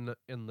scene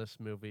in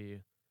this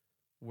movie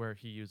where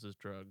he uses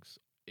drugs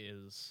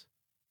is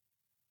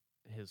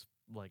his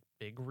like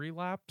big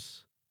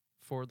relapse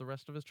for the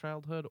rest of his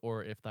childhood,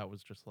 or if that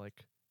was just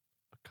like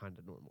a kind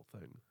of normal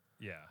thing.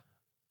 Yeah.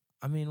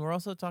 I mean, we're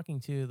also talking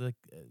to the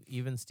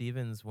Even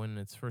Stevens when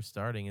it's first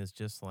starting is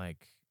just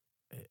like,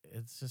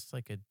 it's just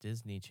like a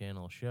Disney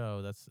Channel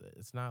show.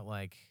 It's not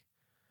like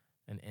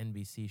an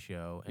NBC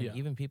show. And Yeah.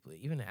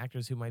 even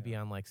actors who might be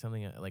on like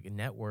something like a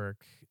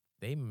network,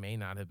 they may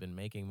not have been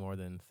making more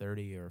than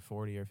 $30 or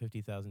 $40 or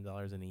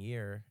 $50,000 in a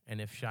year. And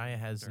if Shia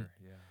has,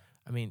 Yeah.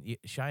 I mean,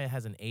 Shia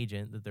has an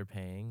agent that they're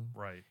paying.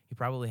 Right. He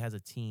probably has a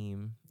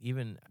team.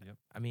 Even, Yep.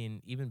 I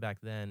mean, even back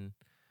then,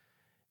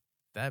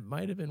 that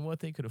might have been what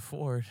they could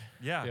afford.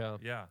 Yeah. Yeah.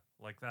 Yeah.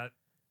 Like that.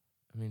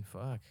 I mean,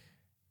 fuck.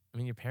 I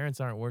mean, your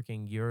parents aren't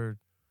working. You're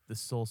the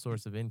sole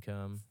source of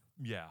income.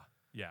 Yeah.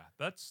 Yeah.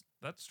 That's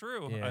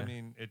true. Yeah. I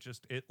mean,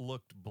 it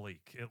looked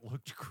bleak. It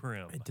looked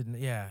grim. It didn't.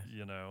 Yeah.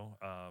 You know,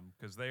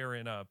 because they are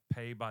in a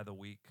pay by the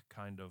week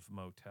kind of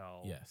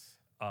motel. Yes.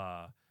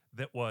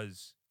 That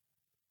was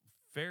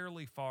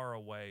fairly far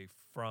away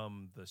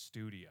from the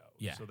studio.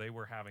 Yeah. So they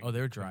were having Oh,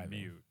 they were to driving.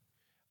 commute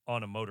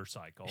on a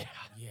motorcycle.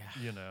 Yeah.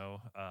 You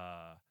know,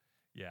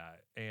 yeah,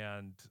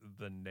 and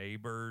the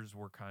neighbors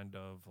were kind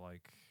of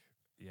like,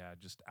 yeah,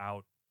 just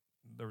out.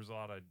 There was a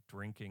lot of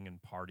drinking and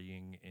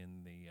partying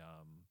in the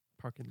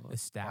Parking lot. parking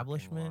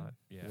Establishment. lot.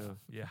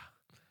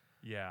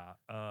 Yeah.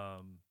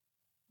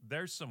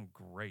 There's some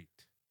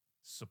great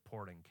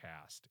supporting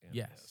cast in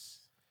Yes.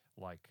 this.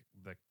 Like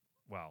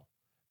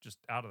just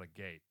out of the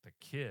gate, the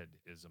kid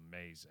is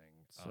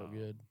amazing. So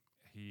good.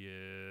 He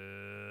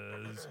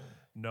is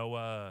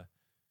Noah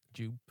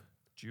Jupe.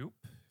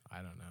 Jupe.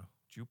 I don't know.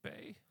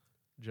 Jupe?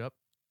 Jup.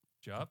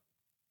 Jup?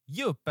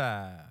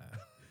 Yupa.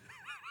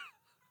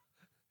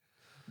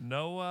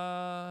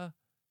 Noah.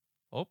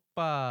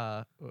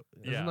 Oppa.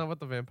 Yeah. Isn't that what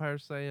the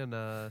vampires say in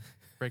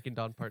Breaking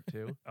Dawn Part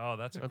 2? Oh,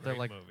 that's a Aren't they great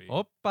like movie.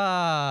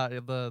 Oppa?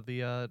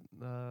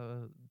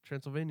 The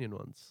Transylvanian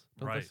ones.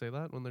 Don't Right. they say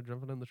that when they're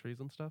jumping in the trees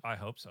and stuff? I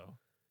hope so.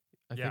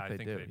 I yeah, think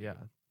they do. Yeah.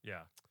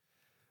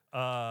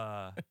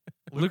 Yeah.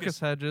 Lucas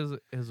Hedges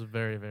is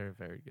very, very,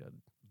 very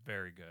good.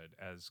 Very good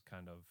as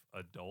kind of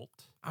adult.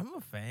 I'm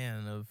a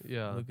fan of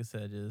Yeah. Lucas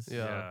Hedges.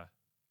 Yeah.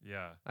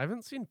 Yeah. I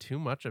haven't seen too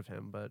much of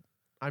him, but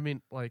I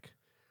mean, like,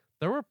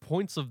 there were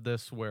points of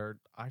this where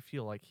I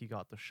feel like he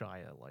got the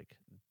Shia like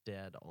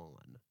dead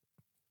on.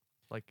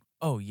 Like,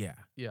 Oh yeah.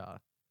 yeah.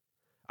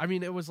 I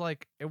mean, it was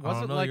like it I don't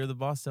wasn't know. like You're the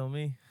boss. Tell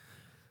me.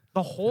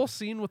 the whole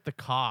scene with the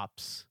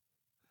cops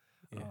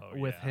Yeah. Oh,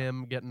 with yeah.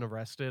 him getting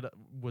arrested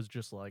was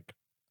just like,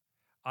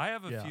 I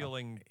have a Yeah.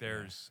 feeling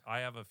there's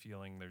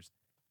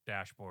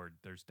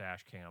there's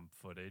dash cam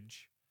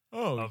footage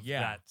Oh of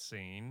that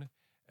scene,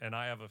 and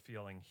I have a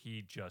feeling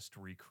he just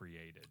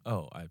recreated.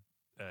 Oh, I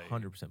a-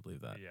 100%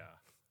 believe that. Yeah.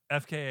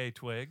 FKA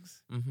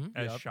Twigs Mm-hmm.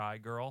 as Yep. Shy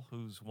Girl,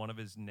 who's one of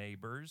his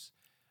neighbors.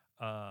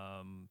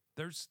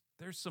 There's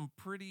some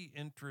pretty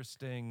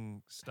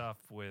interesting stuff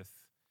with.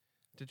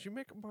 did you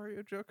make a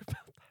Mario joke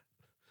about that?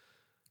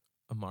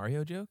 A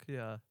Mario joke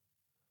Yeah.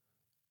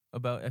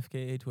 about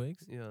FKA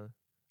Twigs? Yeah.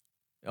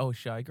 Oh,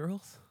 Shy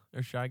Girls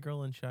or Shy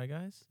Girl and Shy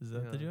Guys? Is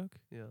that the Yeah. joke?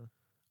 Yeah.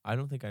 I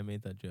don't think I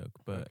made that joke,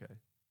 but okay.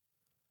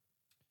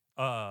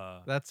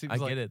 Uh, That seems I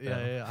like get it,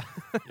 Yeah,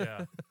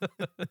 yeah,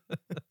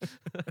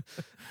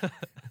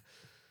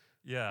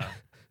 yeah.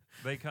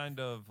 They kind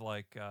of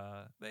like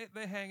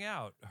they hang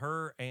out.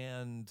 Her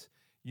and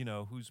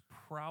who's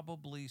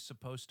probably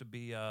supposed to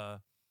be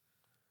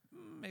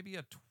maybe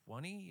a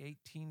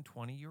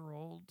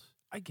 20-year-old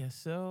I guess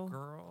so.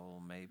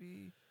 girl,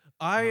 maybe.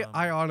 I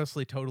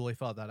honestly totally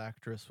thought that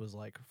actress was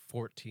like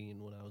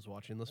 14 when I was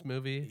watching this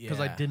movie because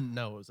I Yeah. didn't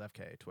know it was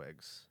FKA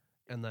Twigs.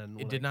 And then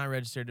It did not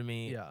register to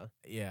me. Yeah.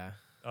 Yeah.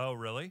 Oh,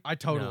 really? I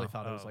totally No.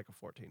 thought it was Oh. like a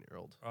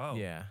 14-year-old. Oh,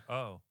 Yeah.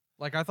 Oh,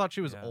 Like I thought she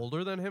was Yeah.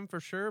 older than him for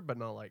sure, but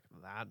not like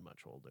that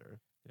much older.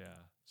 yeah.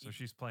 So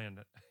she's playing.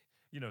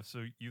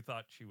 So you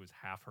thought she was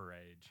half her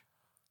age.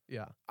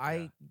 Yeah.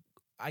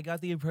 I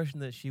got the impression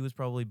that she was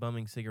probably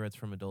bumming cigarettes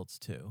from adults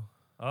too.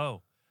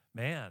 Oh,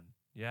 man.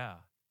 Yeah.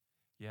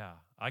 Yeah.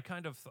 I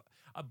kind of,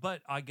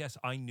 but I guess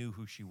I knew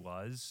who she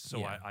was. So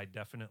Yeah. I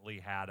definitely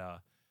had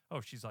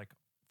she's like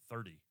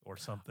 30 or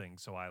something.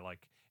 So I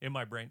like, in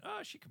my brain,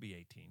 she could be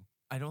 18.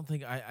 I don't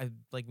think I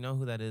like know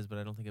who that is, but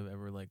I don't think I've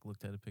ever like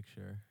looked at a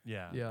picture.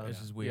 Yeah. Yeah. It's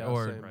just weird. Yeah,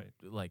 or same. Right.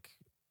 like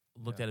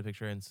looked Yeah. at a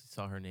picture and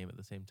saw her name at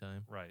the same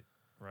time. Right.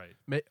 Right.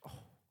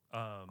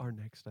 Our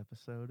next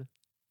episode,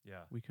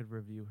 Yeah. we could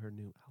review her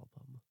new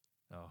album.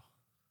 Oh,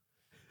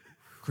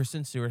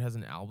 Kristen Stewart has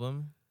an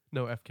album.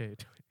 No, FKA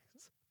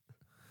Twigs.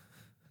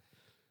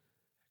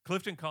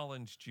 Clifton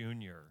Collins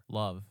Jr.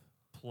 Love.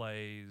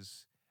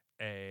 plays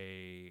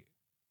a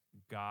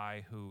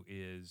guy who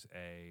is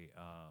a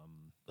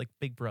Like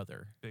Big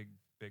Brother. big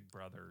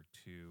brother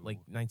to Like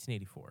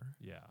 1984.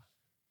 yeah,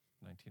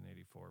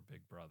 1984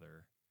 Big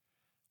Brother.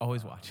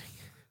 Always watching.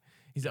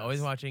 He's always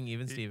yes. watching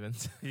Even He-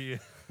 Stevens. He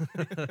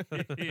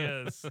he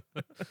is.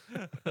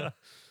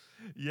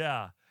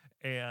 Yeah,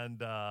 and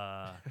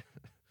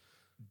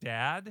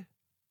Dad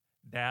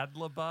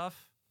LaBeouf,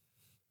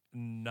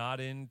 not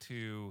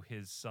into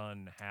his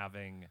son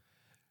having,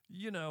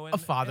 A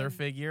father and-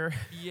 figure.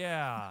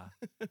 Yeah.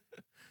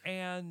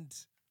 And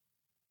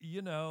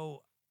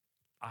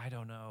I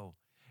don't know.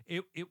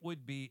 It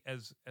would be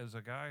as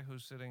a guy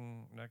who's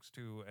sitting next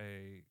to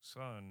a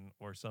son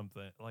or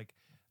something, like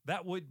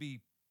that would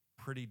be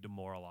pretty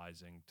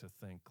demoralizing to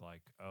think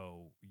like,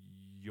 oh,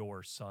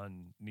 your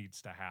son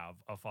needs to have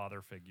a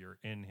father figure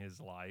in his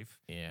life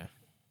Yeah.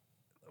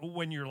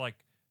 when you're like,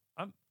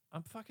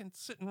 I'm fucking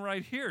sitting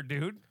right here,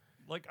 dude.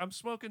 Like I'm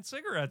smoking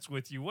cigarettes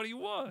with you. What do you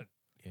want?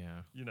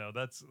 Yeah.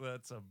 That's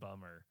a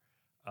bummer.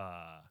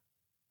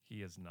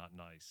 He is not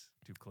nice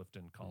to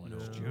Clifton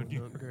Collins No,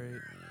 Jr. not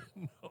great.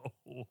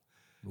 No.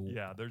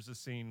 Yeah, there's a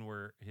scene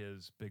where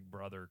his big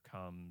brother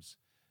comes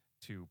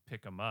to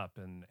pick him up,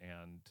 and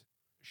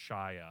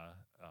Shia,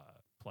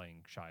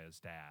 playing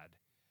Shia's dad,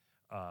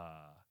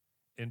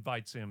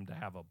 invites him to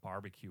have a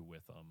barbecue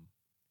with him,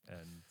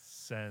 and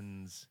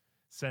sends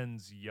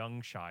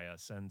young Shia,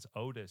 sends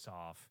Otis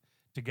off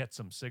to get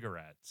some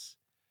cigarettes,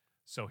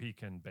 so he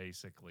can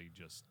basically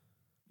just,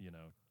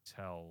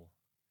 tell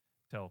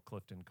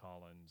Clifton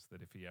Collins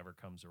that if he ever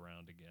comes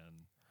around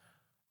again,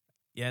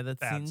 Yeah,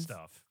 bad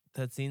stuff.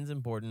 That scene's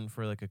important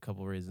for like a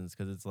couple reasons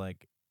because it's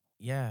like,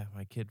 yeah,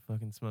 my kid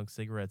fucking smokes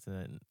cigarettes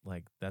and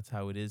like that's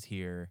how it is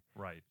here.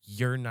 Right.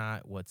 You're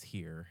not what's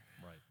here.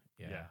 Right.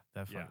 Yeah.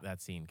 Yeah. That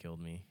scene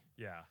killed me.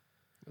 Yeah.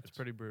 That's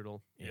pretty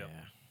brutal. Yep.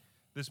 Yeah.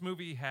 This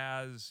movie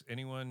has,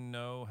 anyone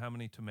know how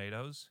many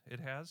tomatoes it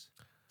has?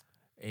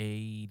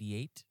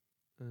 88.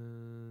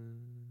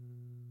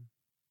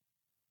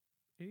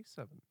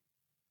 87.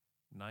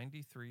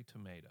 93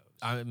 tomatoes.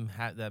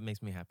 That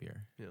makes me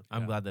happier. Yeah.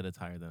 I'm Yeah. glad that it's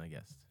higher than I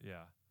guessed.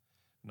 Yeah.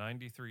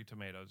 93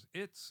 tomatoes.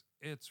 It's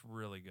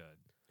really good.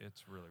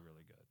 It's really,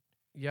 really good.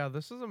 Yeah,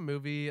 this is a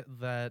movie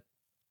that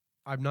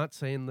I'm not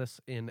saying this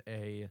in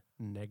a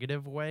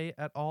negative way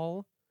at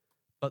all,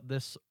 but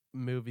this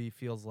movie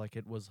feels like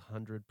it was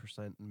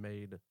 100%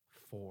 made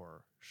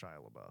for Shia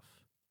LaBeouf.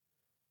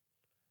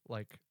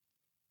 Like,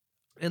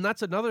 and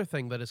that's another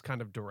thing that is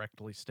kind of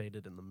directly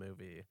stated in the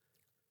movie,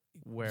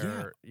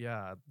 where,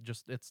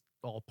 just it's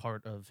all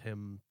part of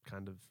him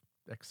kind of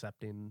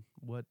accepting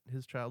what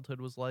his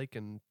childhood was like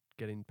and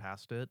getting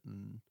past it.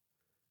 And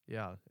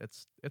yeah,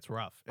 it's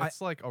rough.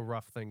 It's like a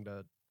rough thing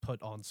to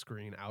put on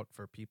screen out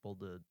for people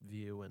to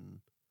view. And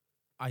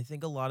I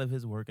think a lot of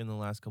his work in the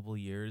last couple of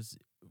years,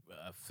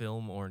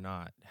 film or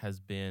not, has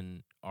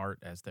been art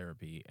as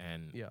therapy,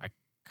 and Yeah.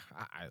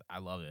 I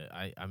love it.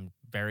 I'm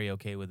very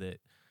okay with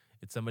it.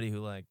 It's somebody who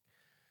like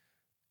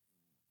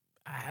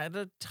had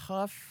a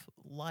tough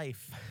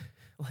life,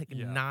 like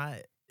Yeah.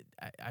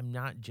 I'm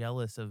not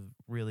jealous of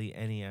really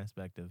any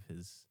aspect of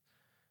his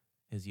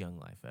young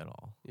life at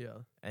all. yeah,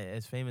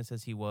 As famous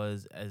as he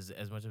was, as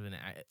much of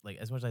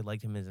as much as I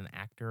liked him as an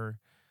actor,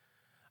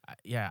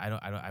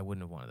 I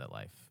wouldn't have wanted that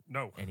life.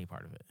 No. Any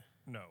part of it.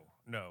 No.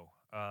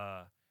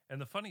 And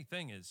the funny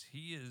thing is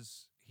he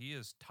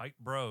is tight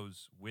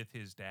bros with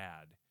his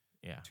dad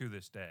Yeah. to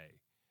this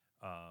day.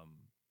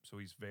 So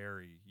he's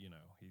very,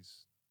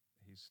 he's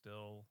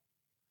still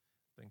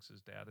thinks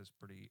his dad is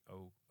pretty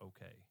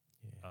okay.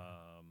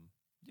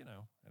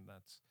 Yeah. And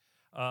that's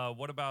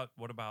what about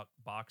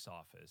box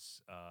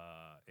office?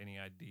 Any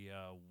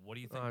idea? What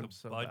do you think I'm the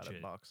so budget? bad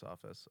at box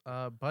office.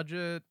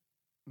 Budget,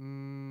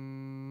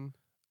 10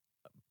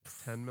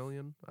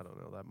 million. I don't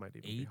know. That might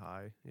even be 8?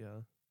 high.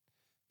 Yeah.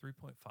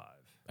 3.5.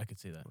 I could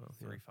see that. Well,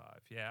 yeah. 3.5.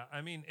 Yeah.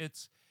 I mean,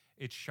 it's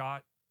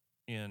shot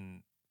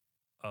in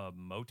a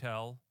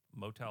motel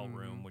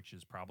room, which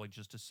is probably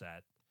just a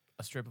set.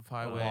 A strip of A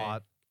highway.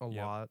 lot,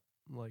 Yep.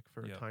 like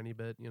for Yep. a tiny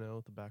bit,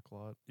 the back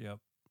lot. Yep.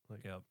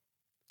 Like, Yep.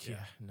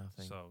 Yeah,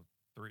 nothing. So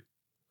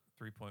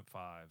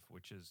 3.5,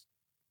 which is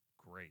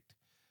great.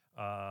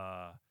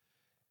 How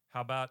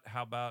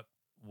about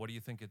what do you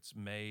think it's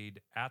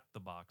made at the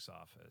box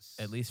office?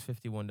 At least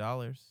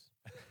 $51.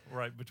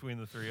 right between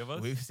the three of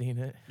us. We've seen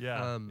it.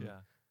 Yeah. Um,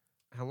 yeah.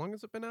 how long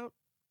has it been out?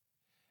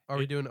 Are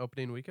we doing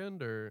opening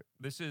weekend or?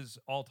 This is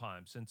all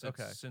time since it's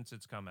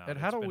Okay. come out. It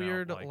had It's a been out,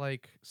 weird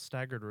like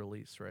staggered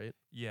release, right?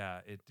 yeah,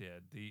 it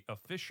did. The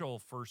official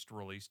first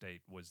release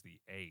date was the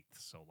 8th,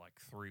 so like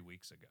 3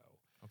 weeks ago.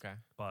 Okay.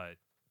 But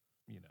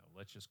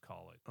let's just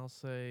call it I'll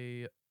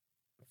say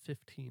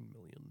 15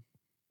 million.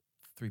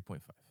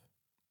 3.5.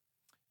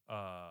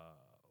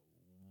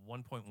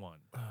 1.1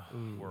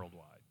 Ooh,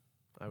 worldwide.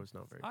 I was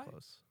not very I-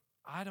 close.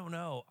 I don't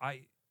know.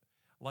 I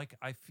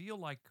feel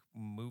like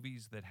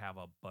movies that have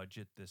a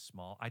budget this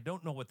small, I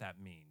don't know what that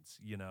means.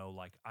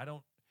 Like I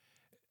don't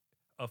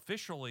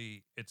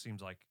officially it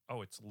seems like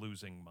it's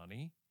losing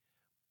money,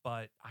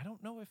 but I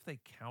don't know if they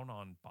count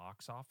on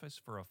box office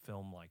for a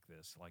film like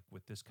this, like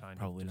with this kind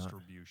Probably of not.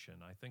 distribution.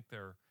 I think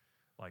they're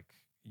like,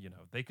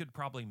 they could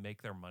probably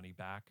make their money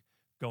back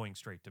going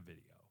straight to video.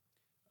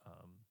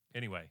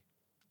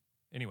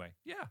 Anyway,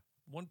 yeah,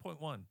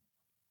 1.1.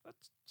 That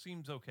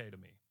seems okay to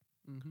me.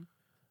 Mm-hmm.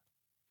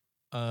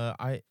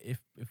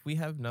 If we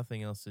have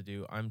nothing else to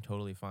do, I'm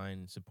totally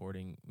fine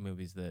supporting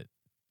movies that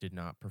did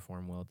not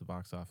perform well at the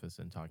box office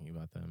and talking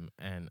about them.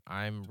 And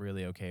I'm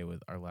really okay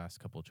with our last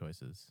couple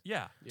choices.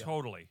 Yeah, Yeah.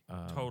 totally.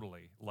 Um,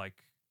 Like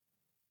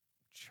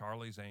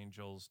Charlie's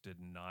Angels did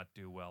not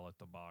do well at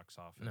the box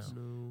office.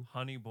 No.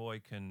 Honey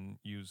Boy can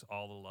use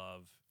all the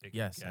love it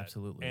Yes, can get.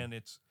 absolutely. And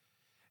it's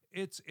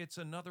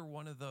another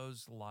one of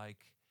those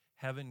like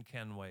Heaven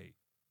Can Wait,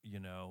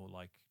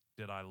 like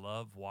did I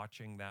love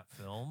watching that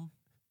film?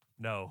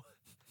 No.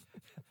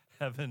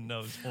 Heaven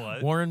knows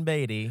what. Warren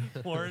Beatty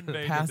Warren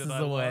Beatty passes did I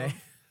away.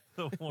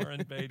 love the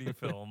Warren Beatty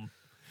film.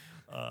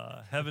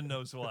 Heaven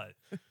knows what.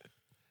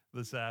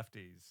 The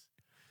Safdies.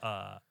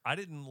 I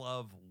didn't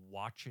love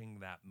watching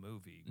that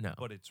movie, No.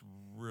 but it's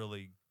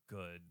really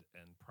good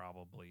and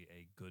probably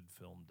a good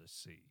film to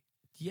see.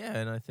 Yeah,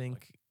 and I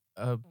think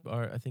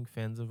I think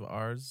fans of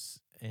ours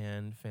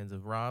and fans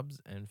of Rob's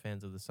and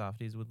fans of the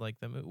Softies would like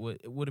them.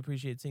 Would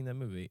appreciate seeing that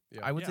movie.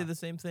 Yeah. I would say Yeah. the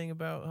same thing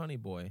about Honey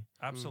Boy.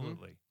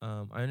 Absolutely.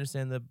 I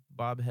understand that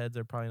Bob heads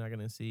are probably not going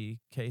to see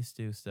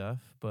K-Stew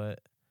stuff, but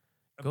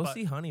go But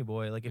see Honey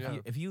Boy. Like Yeah.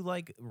 if you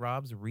like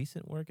Rob's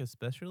recent work,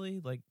 especially,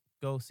 like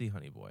go see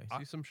Honey Boy.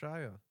 See some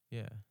Shia.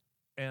 Yeah,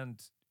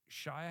 And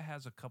Shia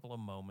has a couple of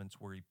moments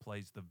where he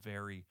plays the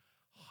very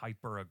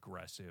hyper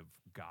aggressive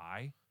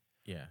guy.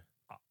 yeah.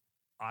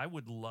 I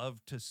would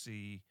love to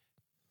see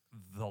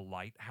the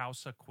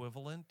Lighthouse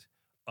equivalent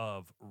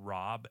of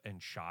Rob and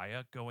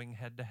Shia going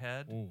head to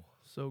head.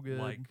 So good.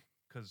 Like,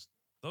 because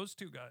those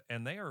two guys,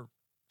 and they are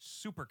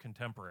super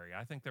contemporary.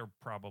 I think they're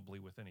probably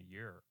within a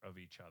year of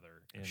each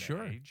other in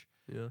Sure. age.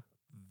 yeah.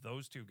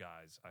 Those two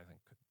guys, I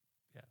think, could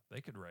Yeah,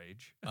 they could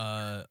rage.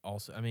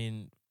 Also, I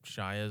mean,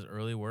 Shia's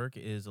early work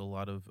is a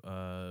lot of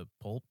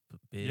pulp,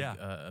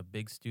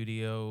 big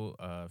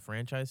studio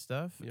franchise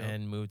stuff, Yeah.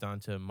 and moved on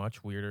to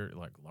much weirder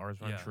like Lars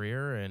von Yeah.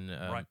 Trier and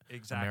Right,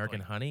 exactly.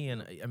 American Honey,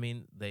 and I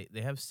mean they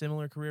have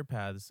similar career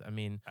paths. I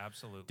mean,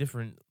 Absolutely.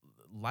 different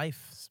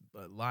lives,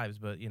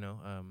 but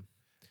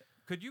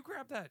Could you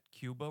grab that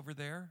cube over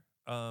there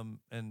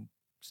and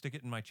stick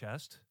it in my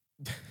chest?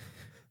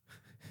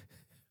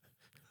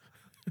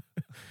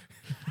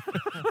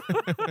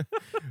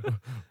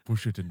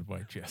 push it into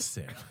my chest,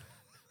 Sam.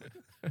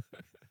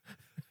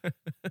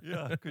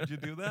 Yeah, could you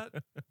do that?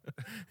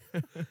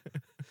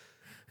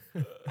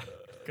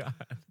 God.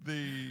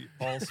 The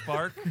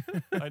Allspark.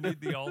 I need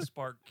the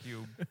Allspark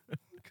cube.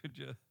 Could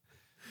you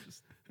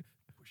just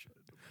push it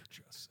into my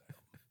chest,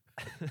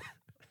 Sam?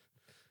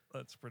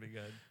 That's pretty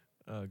good.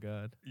 Oh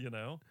God. You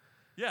know?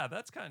 Yeah,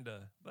 that's kind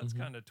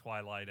of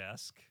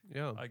Twilight-esque,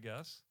 Yeah. I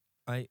guess.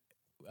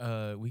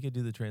 We could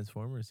do the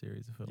Transformers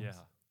series of films. Yeah.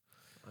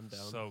 I'm down.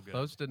 So good.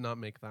 Those did not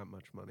make that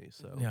much money,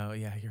 so No,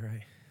 yeah, you're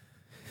right.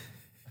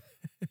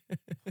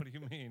 What do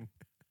you mean?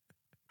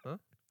 Huh?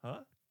 Huh?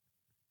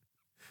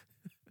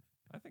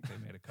 I think they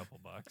made a couple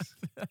bucks.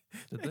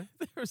 did they?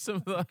 They were some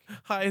of the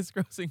highest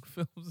grossing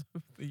films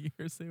of the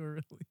years they were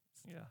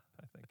released. Yeah,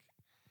 I think.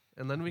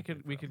 And then we I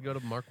think could go to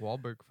Mark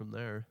Wahlberg from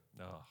there.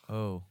 Oh,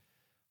 Oh.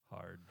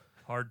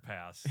 hard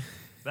pass.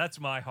 That's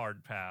my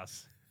hard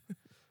pass.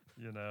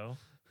 You know?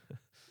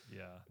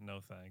 Yeah, no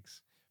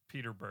thanks.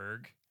 Peter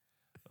Berg.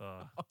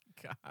 Oh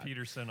God.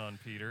 Peterson on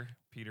Peter.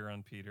 Peter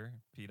on Peter.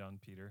 Pete on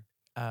Peter.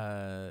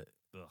 Uh,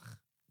 Ugh.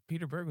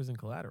 Peter Berg was in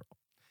Collateral.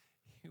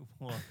 He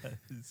was.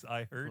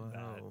 I heard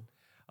that. Wow.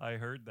 I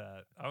heard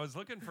that. I was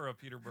looking for a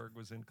Peter Berg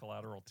was in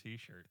Collateral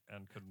t-shirt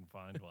and couldn't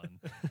find one.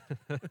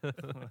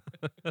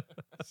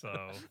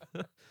 So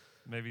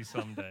maybe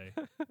someday.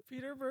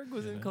 Peter Berg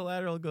was You in know?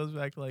 Collateral. Goes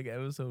back to like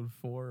episode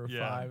 4 or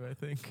Yeah. 5, I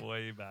think.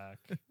 Way back.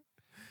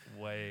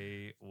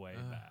 Way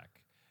Uh.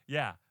 back.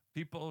 Yeah.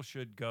 People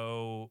should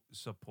go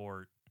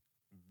support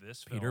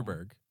this film. Peter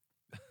Berg.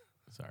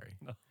 Sorry,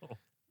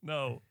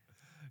 No.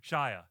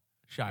 Shia.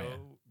 Shia.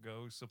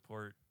 Go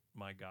support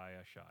my guy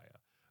Shia.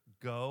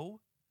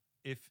 Go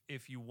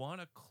if you want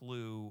a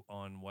clue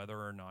on whether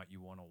or not you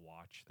want to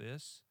watch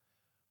this,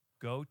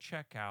 go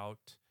check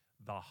out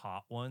the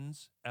Hot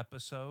Ones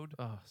episode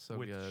Oh, so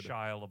with good.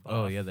 Shia LaBeouf.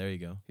 Oh yeah, there you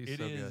go. He's It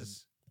so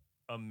is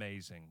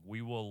amazing.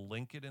 We will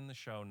link it in the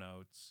show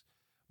notes,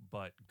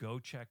 but go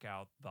check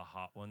out the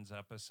Hot Ones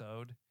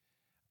episode.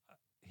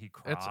 He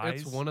good.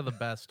 cries. It's one of the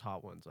best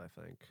Hot Ones, I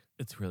think.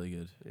 It's really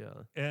good.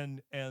 Yeah.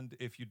 And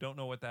if you don't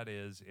know what that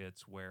is,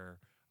 it's where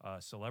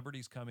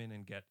celebrities come in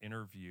and get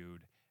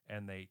interviewed,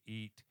 and they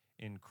eat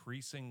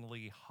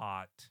increasingly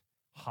hot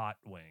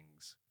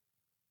wings,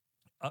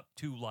 up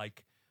to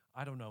like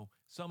I don't know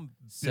some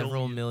Several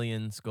billion-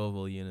 million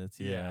Scoville units.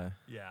 Yeah.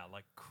 yeah,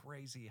 like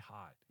crazy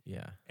hot.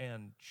 Yeah.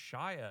 And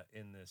Shia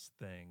in this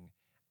thing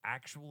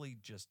actually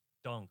just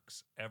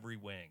dunks every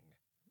wing,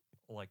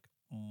 like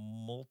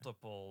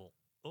multiple.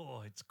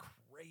 Oh, it's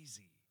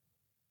crazy.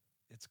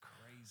 It's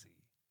crazy.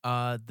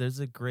 There's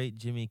a great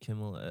Jimmy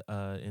Kimmel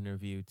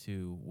interview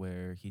too,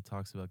 where he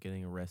talks about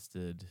getting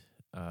arrested,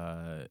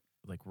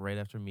 like right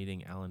after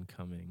meeting Alan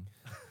Cumming.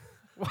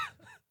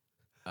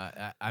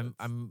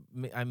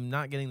 I'm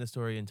not getting the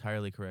story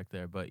entirely correct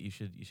there, but you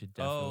should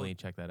definitely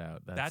check that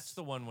out. That's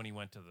the one when he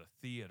went to the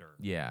theater.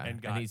 yeah,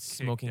 and got he's kicked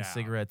smoking out.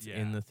 cigarettes Yeah.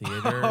 in the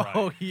theater.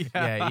 Oh yeah.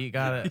 Yeah, you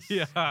gotta.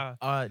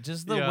 Yeah.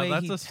 Just the Yeah, way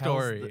that's he a tells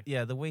story.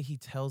 the way he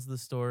tells the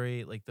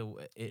story, like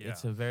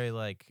it's Yeah. a very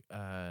like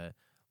I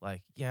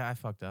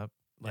fucked up.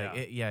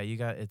 You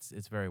got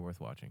it's very worth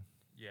watching.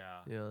 Yeah.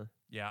 Yeah.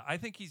 Yeah, I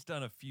think he's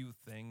done a few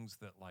things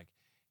that like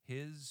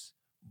his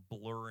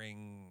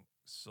blurring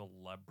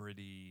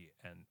celebrity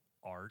and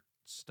art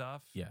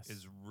stuff Yes.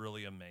 is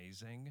really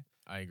amazing.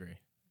 I agree.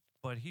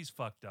 But he's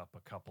fucked up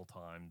a couple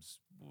times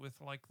with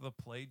like the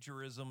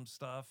plagiarism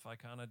stuff I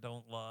kind of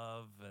don't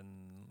love,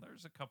 and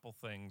there's a couple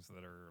things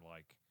that are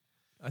like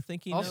I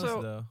think he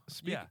Also- knows though.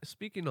 Yeah.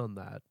 Speaking on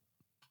that.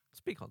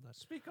 Speak on that.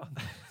 speak on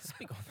that.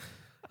 Speak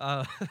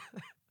on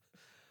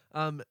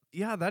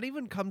Yeah, that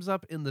even comes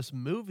up in this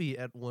movie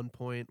at one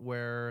point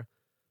where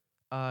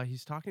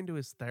he's talking to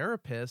his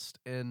therapist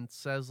and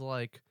says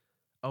like,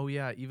 "Oh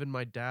yeah, even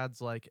my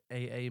dad's like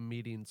AA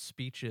meeting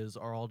speeches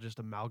are all just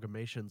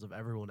amalgamations of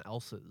everyone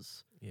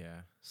else's."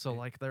 Yeah. So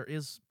like there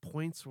is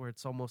points where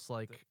it's almost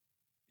like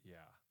Yeah.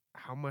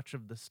 how much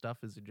of this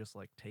stuff is he just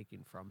like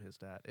taking from his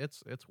dad?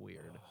 It's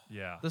weird.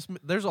 Yeah.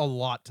 There's a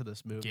lot to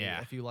this movie.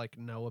 Yeah. If you like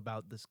know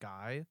about this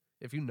guy,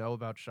 if you know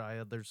about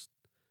Shia, there's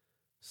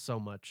so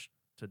much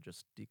to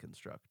just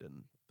deconstruct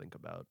and think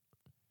about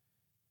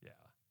Yeah.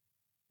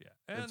 Yeah.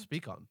 and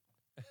speak on.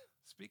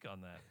 speak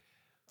on that.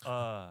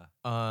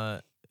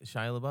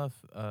 Shia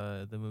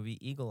LaBeouf, the movie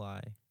Eagle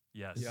Eye.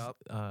 Yes. Yep.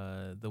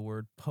 The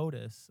word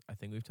POTUS, I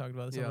think we've talked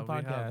about this Yeah, on the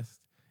we have. podcast,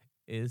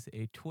 is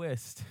a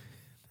twist.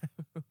 in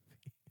that movie.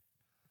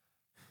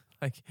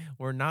 Like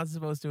we're not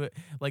supposed to.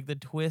 Like the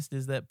twist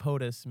is that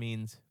POTUS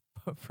means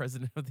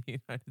President of the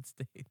United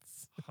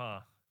States.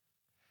 Huh.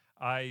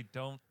 I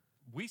don't.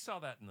 We saw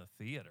that in the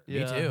theater.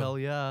 Yeah, too. hell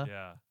yeah.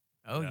 Yeah.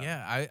 Oh Yeah.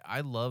 yeah,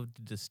 I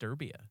loved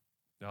Disturbia,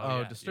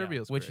 Oh, yeah,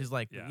 Disturbia's which great. is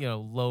like Yeah.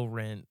 low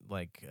rent,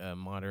 like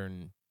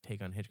modern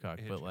take on Hitchcock,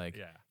 but like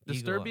yeah.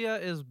 Eagle- Disturbia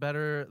is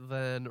better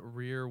than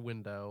Rear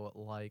Window,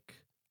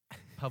 like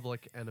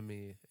Public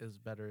Enemy is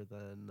better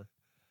than.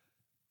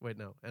 Wait,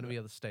 no, Enemy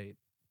of the State.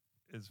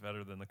 Is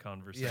better than the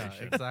conversation.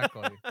 Yeah,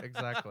 exactly,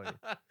 exactly.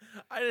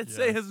 I didn't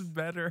say it's Yes.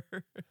 better.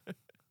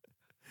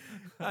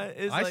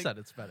 It's I like- said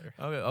it's better.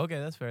 Okay,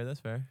 that's fair. That's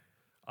fair.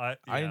 I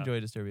yeah,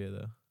 enjoy Disturbia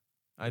though.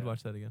 I'd Yeah.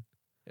 watch that again.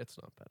 It's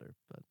not better,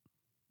 but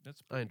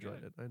That's I pretty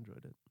enjoyed good. it. I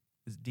enjoyed it.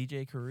 Is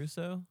DJ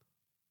Caruso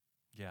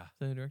Yeah.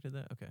 the who directed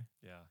that? Okay.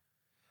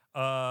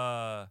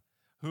 Yeah.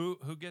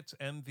 Who gets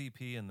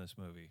MVP in this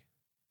movie?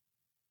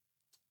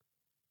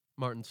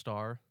 Martin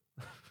Starr.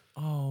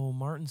 Oh,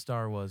 Martin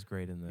Starr was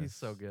great in this. He's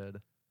so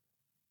good.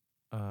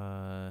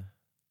 Uh,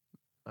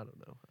 I don't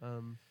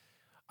know.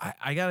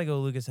 I gotta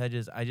go Lucas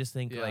Hedges. I just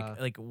think Yeah.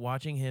 like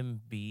watching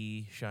him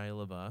be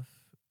Shia LaBeouf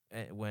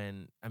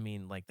when I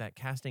mean like that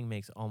casting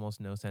makes almost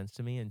no sense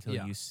to me until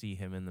Yeah. you see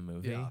him in the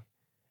movie. Yeah.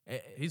 Eh,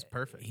 He's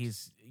perfect.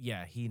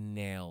 He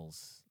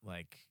nails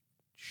like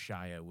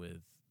Shia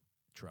with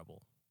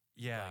trouble.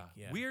 Yeah. Like,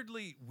 yeah.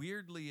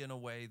 Weirdly in a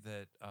way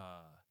that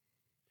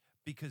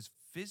because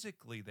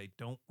physically they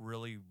don't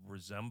really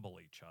resemble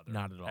each other.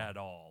 Not at all. At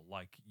all.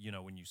 Like,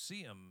 when you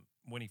see him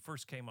when he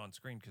first came on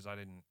screen, because I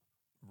didn't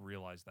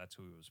realize that's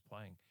who he was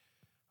playing.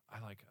 I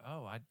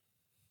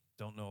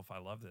don't know if I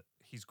loved it.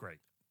 He's great.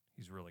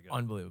 He's really good.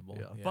 Unbelievable.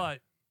 Yeah.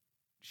 But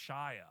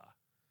Shia,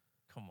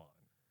 come on.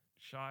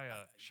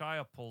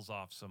 Shia pulls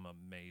off some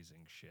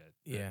amazing shit.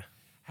 that yeah.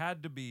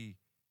 Had to be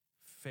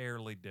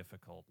fairly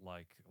difficult,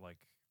 like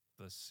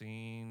the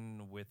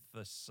scene with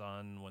the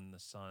son when the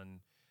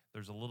son,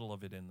 there's a little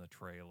of it in the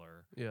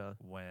trailer Yeah.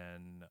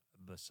 when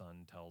the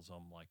son tells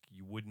him like,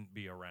 you wouldn't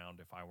be around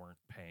if I weren't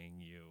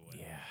paying you. And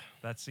Yeah.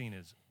 that scene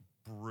is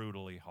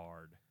brutally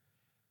hard,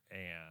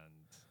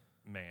 and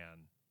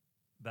man,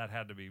 that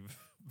had to be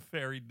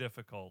very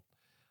difficult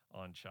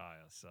on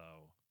Shia.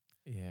 So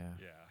Yeah.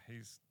 yeah,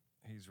 he's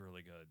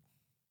really good,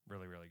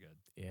 really good.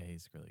 Yeah,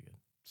 he's really good.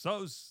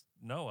 So's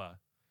Noah.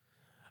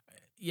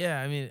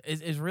 Yeah, I mean,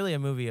 it's really a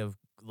movie of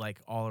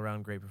like all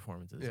around great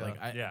performances. Yeah.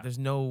 Like, Yeah. there's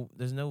no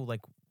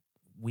like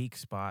weak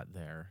spot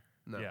there.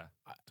 No. Yeah,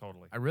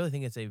 totally. I really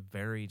think it's a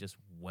very just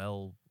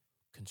well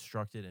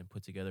constructed and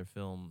put together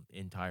film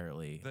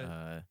entirely.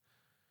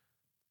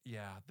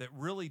 Yeah, that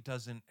really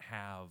doesn't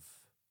have,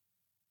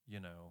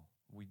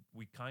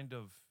 we kind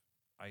of,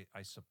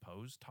 I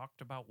suppose,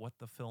 talked about what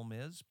the film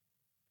is,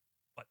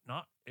 but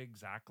not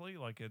exactly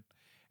like it,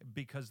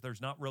 because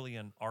there's not really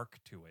an arc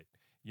to it.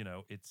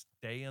 It's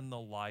day in the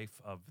life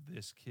of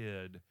this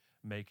kid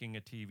making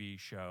a TV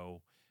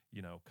show,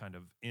 kind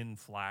of in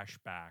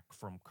flashback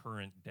from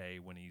current day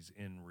when he's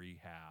in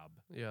rehab.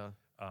 Yeah.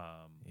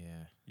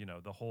 Yeah.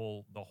 The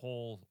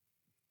whole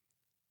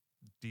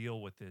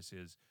deal with this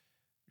is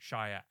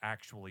Shia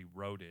actually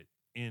wrote it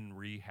in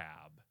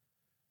rehab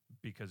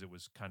because it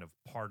was kind of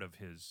part of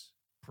his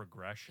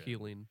progression.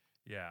 Healing.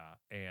 Yeah,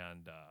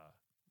 and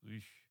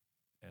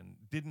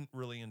didn't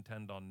really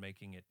intend on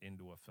making it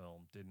into a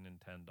film, didn't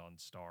intend on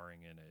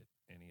starring in it,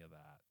 any of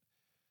that.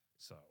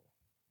 So,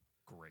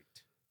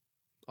 great.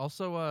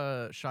 Also,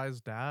 Shia's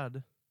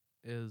dad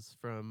is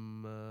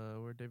from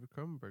where David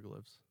Cronenberg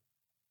lives.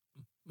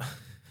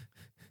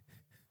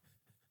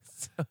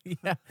 So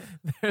yeah,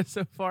 there's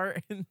a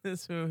part in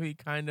this movie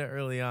kind of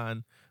early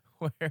on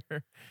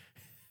where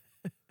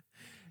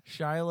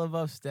Shia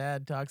LaBeouf's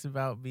dad talks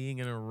about being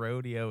in a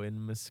rodeo in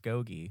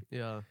Muskogee,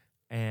 Yeah.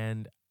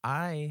 and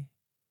I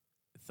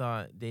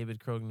thought David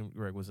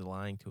Cronenberg was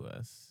lying to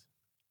us.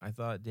 I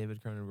thought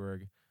David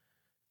Cronenberg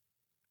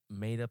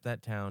made up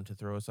that town to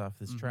throw us off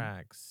his Mhm.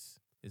 tracks.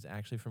 Is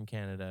actually from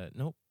Canada.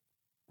 Nope,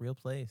 real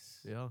place.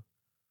 Yeah.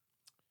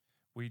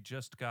 We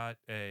just got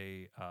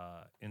a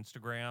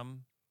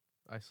Instagram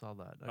I saw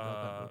that. I got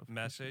that notification.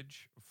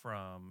 message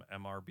from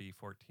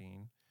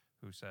MRB14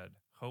 who said,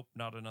 "Hope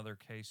not another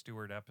K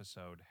Stewart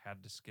episode.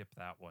 Had to skip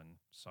that one.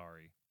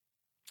 Sorry."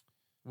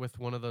 With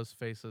one of those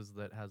faces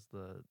that has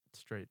the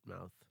straight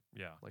mouth,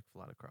 Yeah, like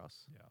flat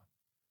across. yeah.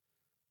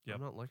 Yep.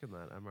 I'm not liking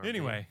that. MRB.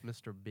 Anyway.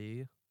 Mr.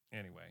 B.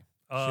 Anyway,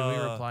 Should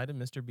we reply to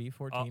Mr.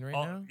 B14 right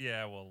now?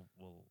 Yeah, we'll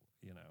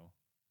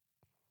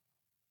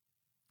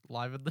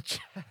Live in the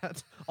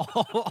chat.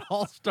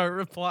 I'll start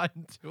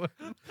replying to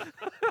him.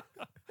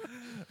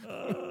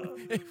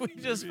 If we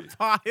just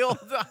piled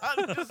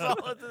on just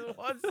all at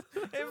once,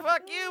 hey,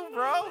 fuck you,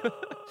 bro.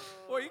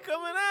 Why are you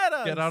coming at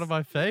us? Get out of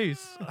my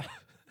face.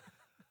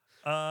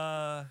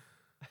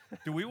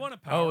 do we want to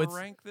power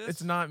rank this?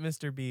 It's not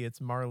Mr. B. It's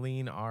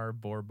Marlene R.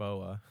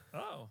 Borboa.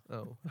 Oh,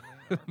 Oh.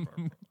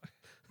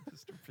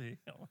 Mr. P.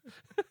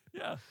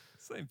 Yeah,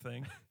 same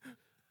thing.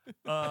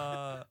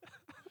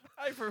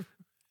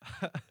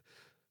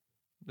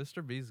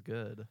 Mr. B's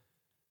good.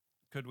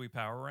 Could we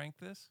power rank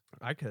this?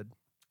 I could.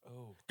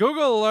 Oh,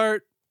 Google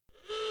alert.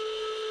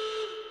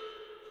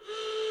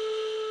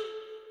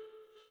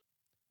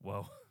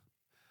 whoa.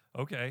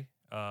 Okay.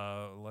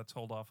 Let's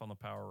hold off on the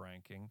power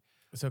ranking.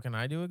 So can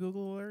I do a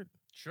Google alert?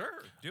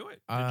 Sure, do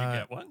it. Did you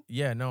get one?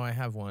 Yeah, no, I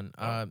have one.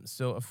 Oh.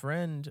 So a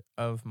friend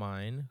of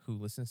mine who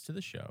listens to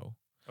the show,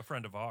 A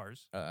friend of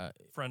ours, uh,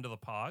 friend of the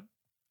pod.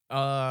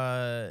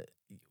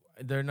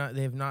 they're not.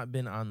 They have not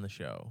been on the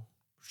show.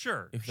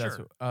 Sure, If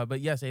sure. that's, but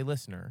yes, a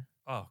listener.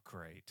 Oh,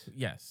 great.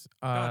 Yes.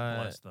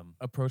 God bless them.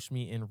 Approached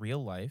me in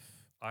real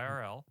life.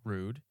 IRL.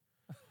 Rude.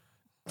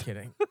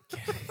 Kidding.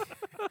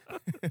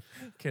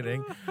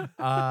 Kidding.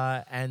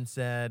 And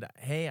said,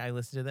 "Hey, I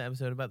listened to the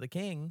episode about the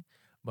King,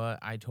 but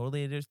I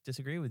totally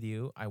disagree with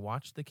you. I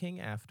watched the King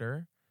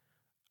after.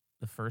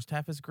 The first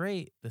half is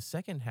great. The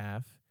second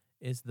half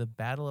is the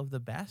Battle of the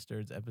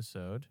Bastards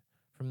episode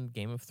from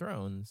Game of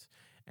Thrones,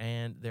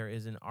 and there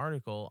is an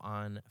article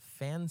on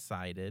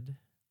Fansided."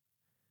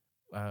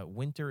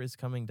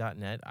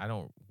 winteriscoming.net. I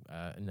don't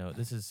know.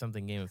 This is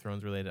something Game of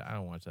Thrones related. I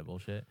don't watch that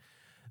bullshit.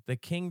 The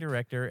King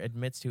director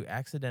admits to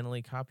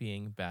accidentally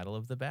copying Battle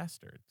of the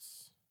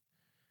Bastards.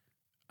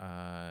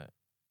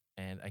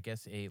 And I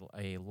guess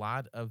a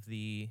lot of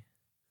the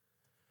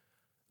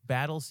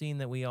battle scene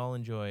that we all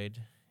enjoyed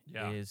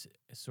is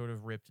sort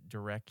of ripped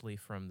directly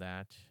from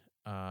that.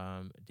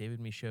 David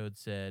Michaud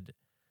said,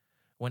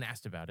 when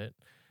asked about it,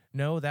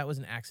 "No, that was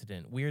an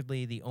accident.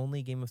 Weirdly, the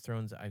only Game of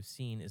Thrones I've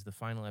seen is the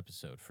final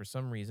episode. For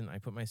some reason, I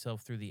put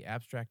myself through the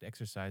abstract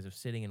exercise of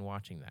sitting and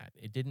watching that.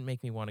 It didn't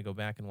make me want to go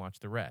back and watch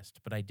the rest,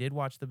 but I did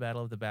watch the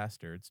Battle of the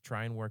Bastards,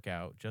 try and work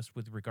out, just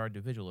with regard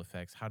to visual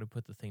effects, how to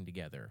put the thing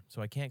together.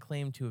 So I can't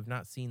claim to have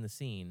not seen the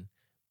scene,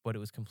 but it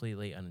was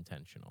completely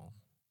unintentional."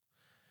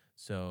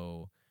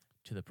 So,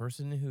 to the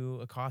person who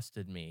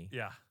accosted me,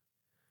 Yeah.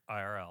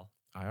 IRL.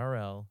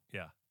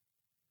 Yeah,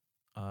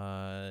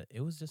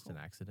 it was just an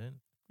accident.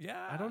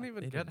 Yeah. I don't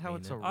even they get didn't how mean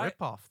it's it. a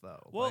ripoff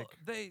though. Well,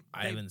 Like,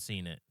 I haven't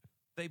seen it.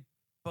 They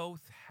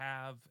both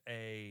have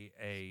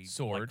a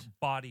Sword. like,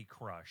 body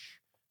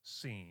crush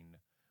scene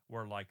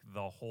where like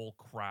the whole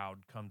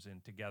crowd comes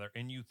in together,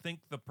 and you think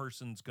the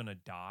person's gonna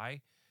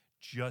die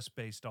just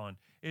based on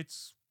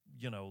it's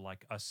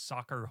like a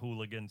soccer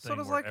hooligan So thing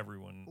does, where like,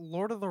 everyone.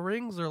 Lord of the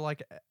Rings or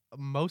like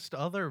most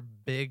other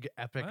big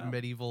epic Well,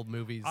 medieval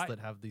movies I- that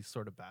have these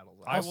sort of battles.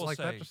 I Also, will like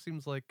that say- just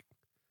seems like,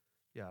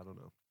 yeah, I don't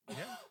know.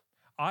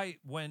 Yeah.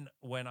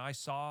 When I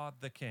saw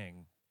The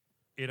King,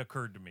 it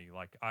occurred to me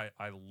like I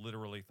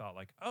literally thought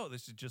like, oh,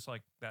 this is just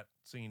like that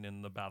scene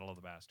in the Battle of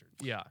the Bastards.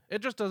 Yeah, it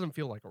just doesn't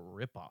feel like a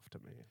ripoff to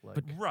me.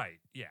 Like Right.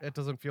 Yeah. it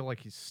doesn't feel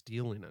like he's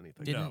stealing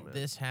anything. Didn't from it.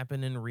 this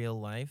happen in real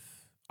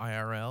life?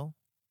 IRL?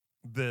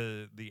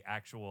 The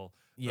actual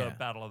Yeah. the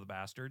Battle of the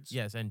Bastards.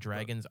 Yes, and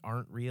dragons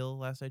aren't real,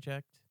 last I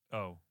checked.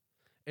 Oh.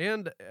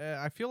 And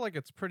I feel like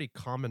it's pretty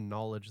common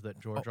knowledge that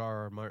George Oh.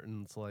 R.R.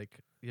 Martin's like,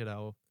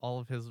 all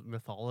of his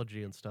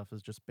mythology and stuff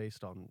is just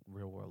based on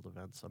real world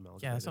events.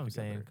 Yeah, that's what I'm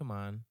saying. Come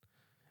on.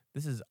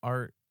 This is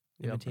art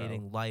Yeah, bro.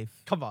 imitating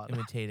life. Come on.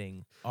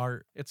 Imitating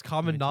art. It's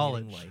common imitating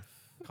knowledge.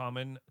 Life.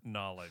 Common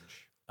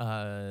knowledge.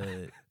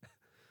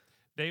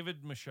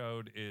 David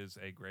Michaud is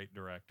a great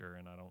director,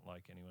 and I don't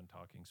like anyone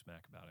talking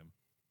smack about him.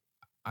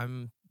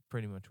 I'm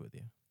pretty much with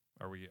you.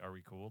 Are we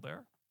cool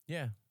there?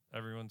 Yeah.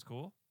 Everyone's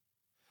cool?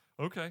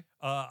 Okay.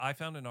 I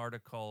found an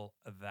article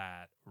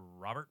that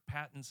Robert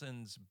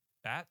Pattinson's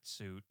bat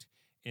suit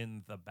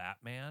in The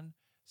Batman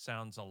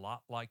sounds a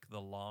lot like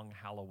the Long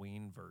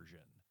Halloween version.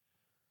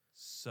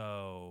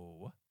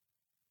 So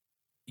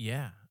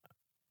Yeah.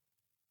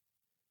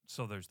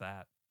 there's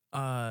that.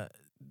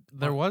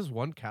 There was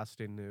one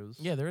casting news.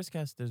 Yeah, there's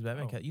Batman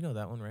Oh. Cat. You know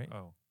that one, right?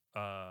 Oh.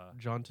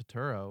 John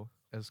Turturro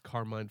as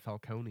Carmine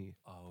Falcone.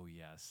 Oh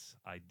yes,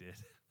 I did.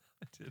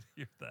 I did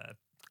hear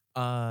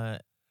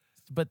that.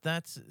 But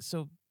that's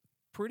so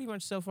pretty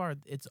much so far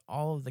it's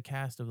all of the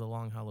cast of the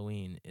Long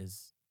Halloween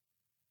is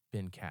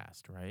been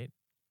cast, right?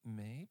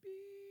 Maybe.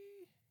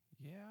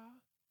 Yeah.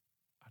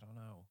 I don't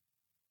know.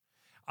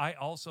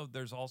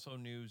 There's also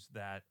news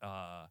that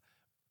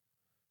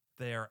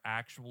they're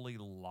actually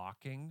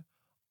locking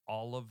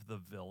all of the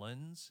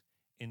villains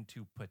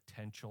into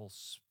potential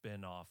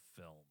spin-off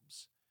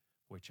films,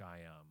 which I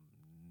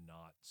am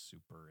not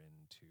super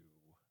into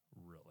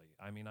really.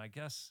 I mean, I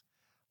guess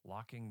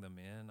locking them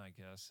in,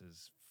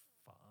 is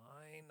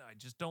fine. I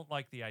just don't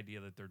like the idea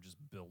that they're just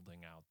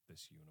building out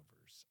this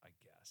universe, I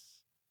guess.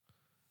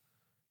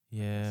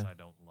 Yeah. I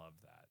don't love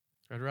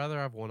that. I'd rather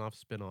have one-off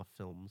spin-off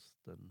films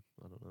than,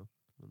 I don't know.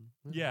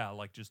 Yeah,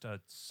 like just a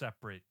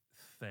separate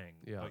thing.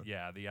 Yeah. But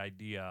yeah, the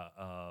idea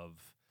of,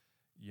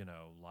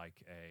 like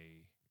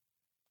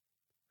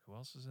who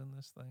else is in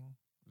this thing?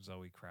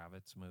 Zoe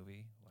Kravitz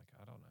movie? Like,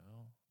 I don't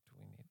know. Do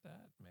we need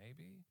that?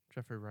 Maybe.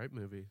 Jeffrey Wright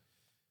movie.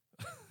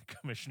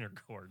 Commissioner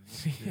Gordon.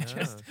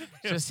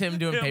 Just him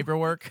doing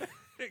paperwork.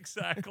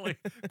 Exactly.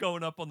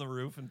 Going up on the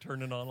roof and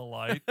turning on a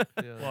light,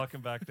 Yeah.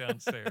 walking back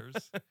downstairs.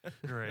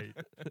 Great.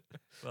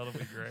 That'll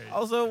be great.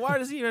 Also, why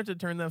does he even have to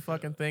turn that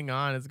fucking thing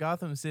on? It's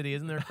Gotham City.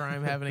 Isn't there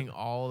crime happening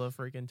all the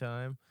freaking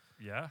time?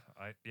 Yeah,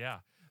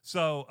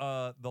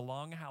 So the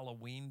Long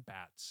Halloween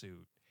bat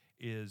suit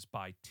is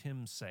by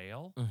Tim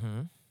Sale.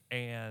 Mm-hmm.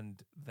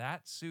 And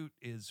that suit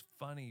is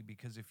funny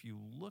because if you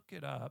look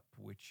it up,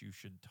 which you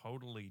should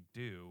totally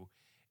do,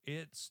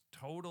 it's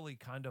totally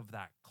kind of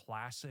that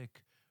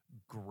classic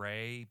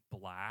gray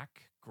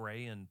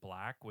and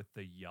black with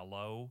the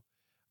yellow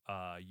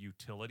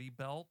utility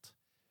belt,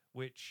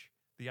 which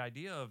the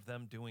idea of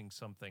them doing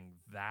something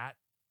that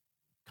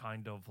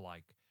kind of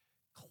like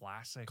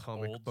classic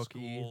Comic old booky.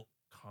 school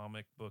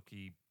comic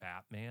booky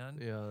Batman.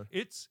 Yeah.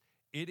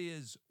 It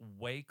is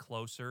way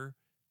closer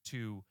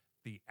to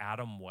the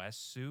Adam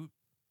West suit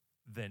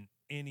than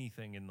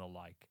anything in the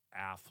like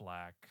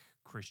Affleck,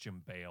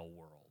 Christian Bale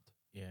world,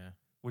 Yeah.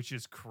 which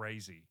is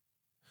crazy.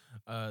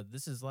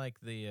 This is like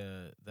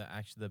the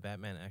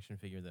Batman action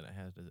figure that I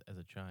had as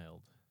a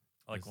child.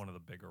 Like Is- one of the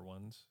bigger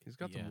ones. He's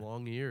got Yeah. some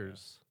long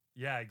ears.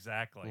 Yeah,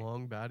 exactly.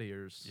 Long bad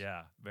ears.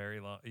 Yeah, very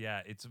long.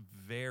 Yeah, it's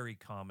very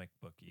comic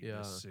booky, Yeah.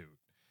 this suit.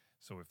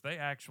 So if they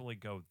actually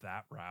go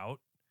that route,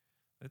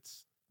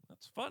 that's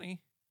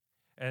funny.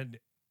 And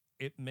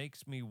it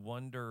makes me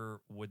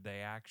wonder, would they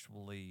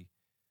actually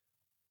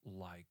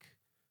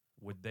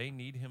would they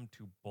need him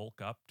to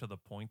bulk up to the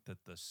point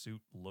that the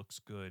suit looks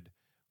good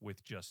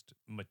with just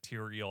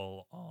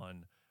material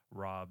on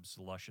Rob's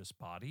luscious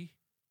body?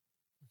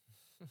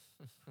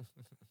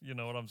 You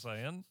know what I'm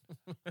saying?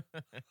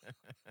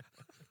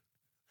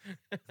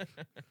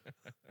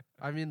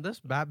 I mean, this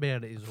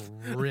Batman is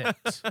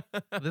ripped.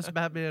 This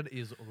Batman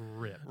is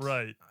ripped.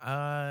 Right.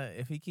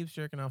 If he keeps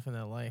jerking off in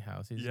that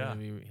lighthouse, Yeah.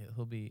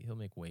 he'll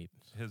make weight.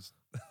 His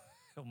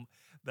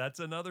that's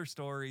another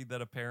story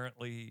that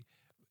apparently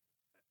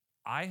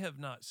I have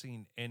not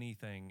seen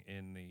anything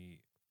in the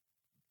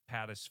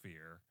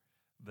patosphere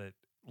that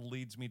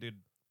leads me to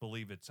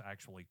believe it's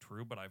actually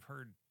true, but I've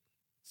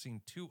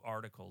seen 2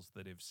 articles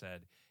that have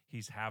said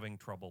he's having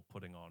trouble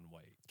putting on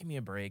weight. Give me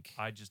a break.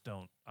 I just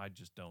don't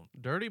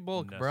Dirty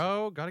bulk, Necess-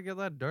 bro. Gotta get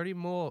that dirty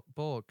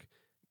bulk.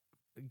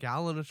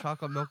 Gallon of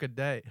chocolate milk a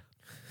day.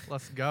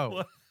 Let's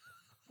go.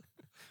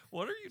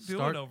 What are you doing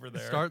Start- over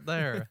there? Start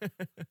there.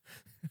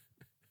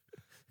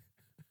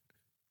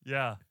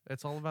 Yeah,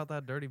 It's all about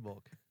that dirty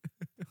bulk.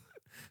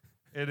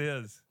 it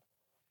is.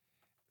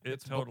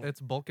 It's totally. It's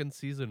bulking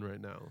season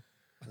right now.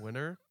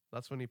 Winter,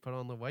 that's when you put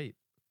on the weight.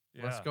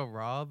 Yeah. Let's go,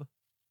 Rob.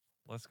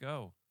 Let's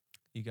go.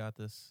 You got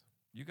this.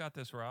 You got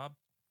this, Rob.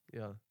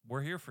 Yeah.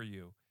 We're here for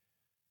you.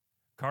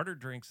 Carter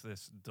drinks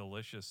this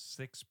delicious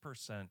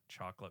 6%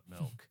 chocolate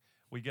milk.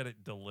 We get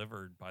it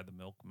delivered by the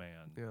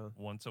milkman. Yeah.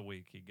 Once a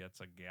week, he gets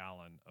a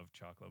gallon of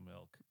chocolate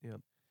milk.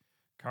 Yep.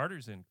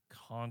 Carter's in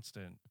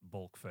constant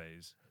bulk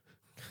phase.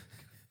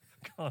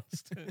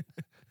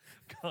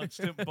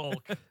 constant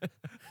bulk.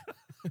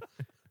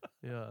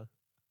 Yeah.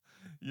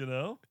 You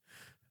know?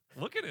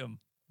 Look at him.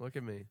 Look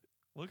at me.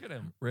 Look at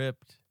him.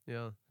 Ripped.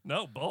 Yeah.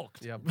 No,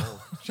 bulked. Yeah,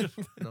 bulk. Just,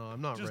 No,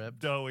 I'm not just ripped.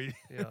 doughy.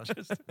 Yeah.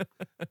 Just,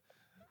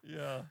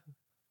 yeah.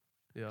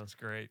 Yeah. That's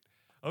great.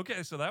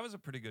 Okay, so that was a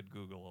pretty good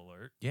Google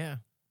alert. Yeah.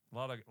 A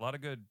lot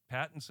of good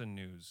Pattinson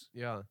news.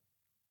 Yeah.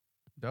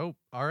 Dope.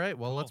 All right.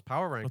 Well, let's Cool.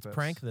 power rank Let's this.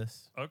 prank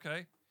this.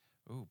 Okay.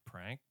 Ooh,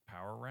 prank,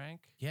 power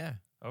rank. Yeah.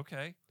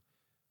 Okay.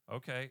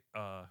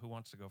 Who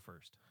wants to go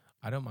first?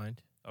 I don't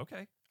mind.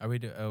 Okay. Are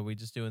we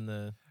just doing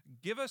the?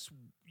 Give us.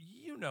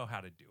 You know how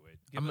to do it.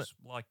 Give I'm us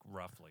like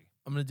roughly.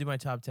 I'm gonna do my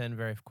top 10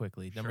 very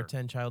quickly. Number Sure.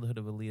 10, Childhood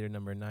of a Leader.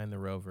 Number 9, The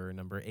Rover.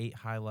 Number 8,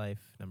 High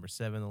Life. Number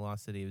 7, The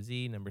Lost City of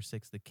Z. Number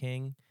 6, The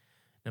King.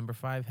 Number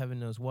 5, Heaven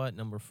Knows What.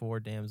 Number 4,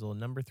 Damsel.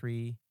 Number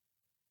 3,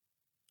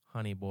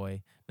 Honey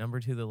Boy. Number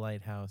 2, The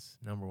Lighthouse.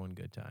 Number 1,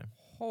 Good Time.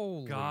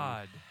 Holy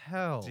God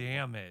hell.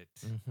 Damn it!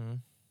 Mm-hmm.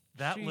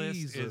 That list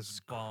Jesus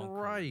is bonkers.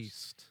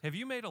 Christ. Have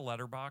you made a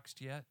letterboxed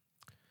yet?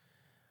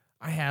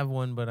 I have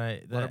one, but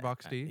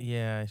Letterboxd?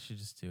 Yeah, I should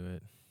just do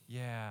it.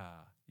 Yeah.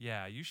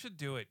 You should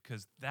do it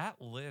because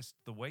that list,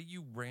 the way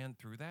you ran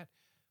through that,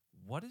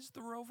 what is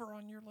the Rover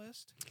on your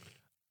list?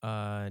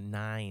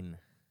 9.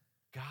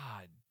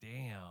 God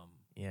damn,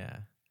 Yeah.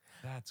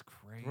 that's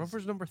crazy.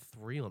 Rover's number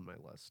 3 on my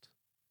list.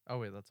 Oh,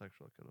 wait. That's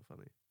actually kind of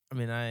funny. I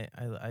mean,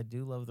 I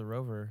do love the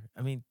Rover.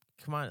 I mean,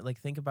 come on, like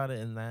think about it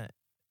in that,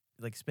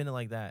 like spin it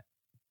like that.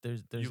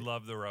 There's You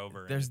love the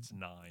Rover. And there's- it's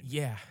 9.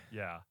 yeah.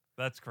 Yeah,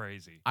 that's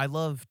crazy. I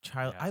love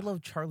I Yeah.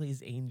 love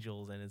Charlie's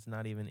Angels, and it's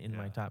not even in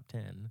my Yeah. top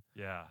 10.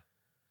 Yeah,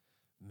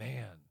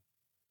 man,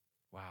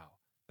 wow,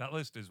 that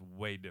list is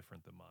way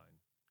different than mine.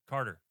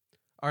 Carter,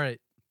 All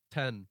right.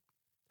 10.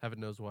 Heaven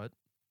Knows What.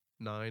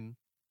 9.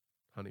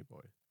 Honey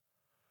Boy.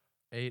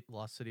 8.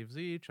 Lost City of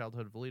Z.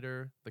 Childhood of a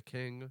Leader. The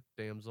King.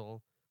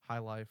 Damsel. High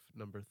Life.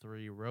 Number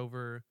 3.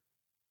 Rover.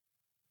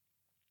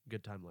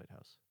 Good Time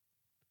Lighthouse.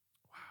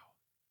 wow,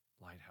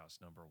 Lighthouse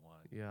number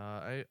 1.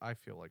 Yeah, I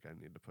feel like I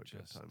need to put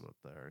Just- Good Time up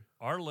there.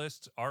 Our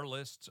lists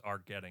are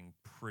getting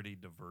pretty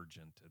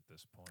divergent at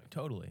this point.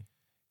 Totally.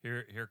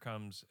 Here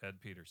comes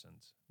Ed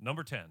Peterson's.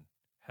 Number 10,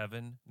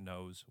 Heaven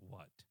Knows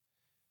What.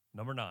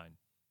 Number 9,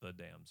 The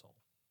Damsel.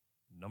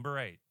 Number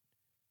 8,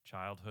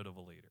 Childhood of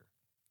a Leader.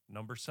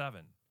 Number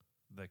 7,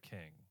 The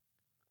King.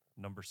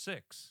 Number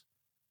 6,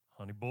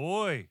 Honey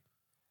Boy.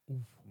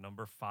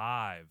 Number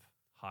 5,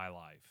 High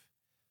Life.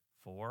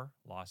 4,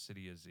 Lost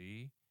City of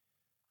Z.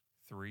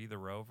 3, The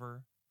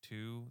Rover,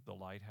 2, The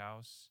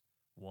Lighthouse,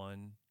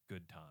 1,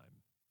 Good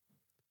Time.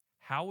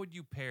 How would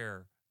you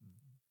pair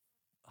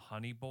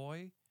Honey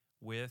Boy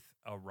with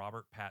a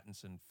Robert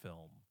Pattinson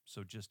film?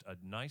 So just a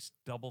nice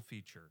double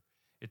feature.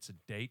 It's a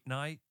date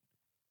night.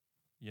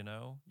 You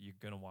know, you're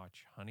going to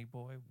watch Honey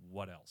Boy.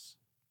 What else?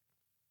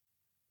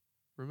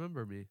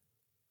 Remember Me.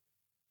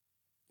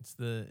 It's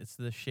the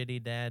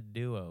shitty dad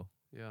duo.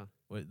 Yeah.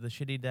 The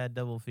shitty dad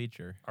double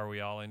feature. Are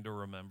we all into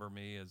Remember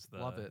Me as the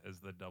Love it. as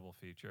the double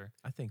feature?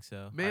 I think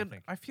so. Man,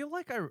 I feel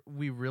like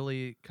we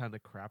really kind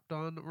of crapped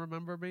on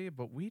Remember Me,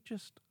 but we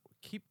just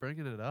keep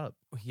bringing it up.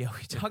 Yeah,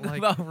 we talk like-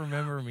 about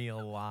Remember Me a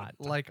lot.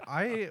 Like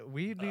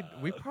we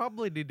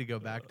probably need to go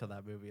back to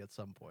that movie at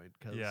some point.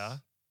 Cause Yeah.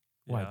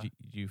 Why, Yeah. did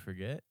you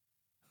forget?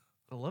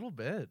 a little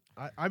bit.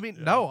 I mean,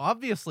 Yeah. no,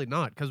 obviously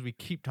not, because we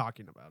keep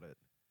talking about it.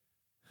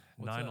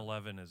 What's up?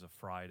 9/11 is a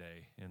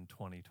Friday in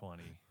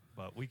 2020,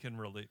 but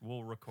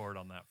we'll record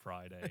on that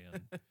Friday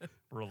and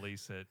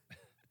release it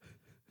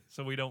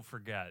so we don't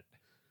forget.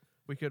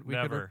 We could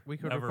Never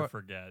record,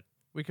 forget.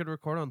 we could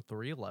record on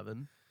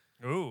 3/11.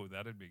 Ooh,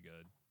 that'd be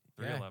good.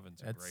 Yeah,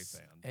 311's a great that's-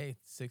 band. Hey,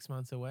 it's 6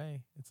 months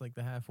away. It's like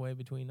the halfway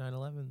between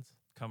 9/11s.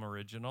 Come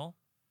Original.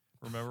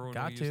 Remember when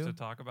Got we used to. to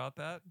talk about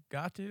that?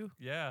 Got to?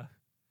 Yeah.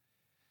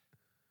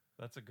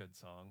 That's a good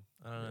song.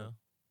 I don't know.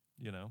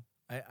 You know?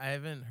 I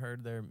haven't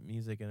heard their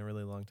music in a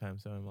really long time,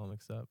 so I'm all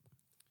mixed up.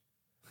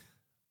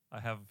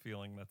 I have a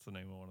feeling that's the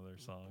name of one of their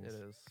songs. It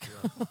is.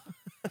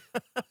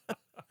 Yeah.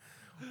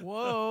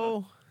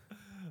 Whoa.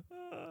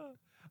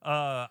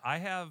 I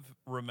have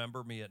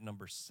Remember Me at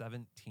number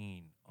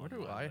 17. Where on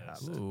do my I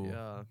have list. it? Ooh.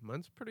 Yeah,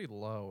 mine's pretty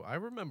low. I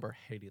remember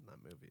hating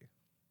that movie.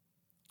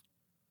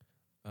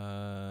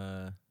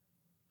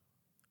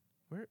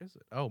 Where is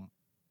it? Oh,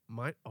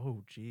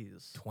 oh,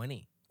 geez.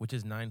 20, which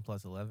is 9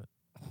 plus 11.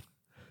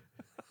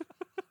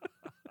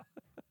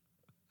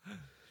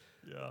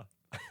 Yeah.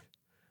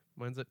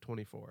 Mine's at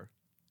 24.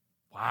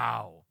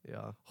 Wow.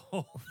 Yeah.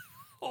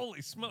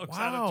 Holy smokes.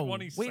 Out of Wow.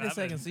 27. Wait a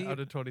second. See, Out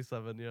of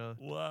 27, yeah.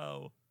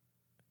 Wow.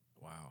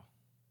 wow.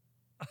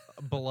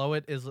 Below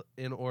it is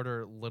in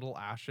order Little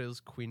Ashes,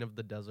 Queen of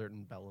the Desert,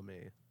 and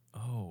Bellamy.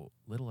 Oh,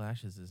 Little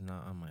Ashes is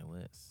not on my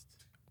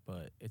list,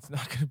 but it's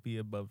not going to be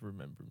above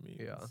Remember Me.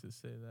 Yeah. Let's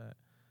just say that.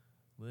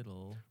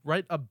 Little.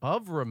 Right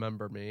above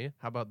Remember Me,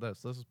 how about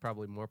this? This is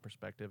probably more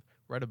perspective.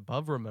 Right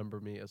above Remember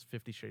Me is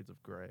 50 Shades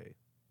of Grey.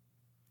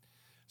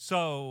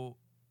 So,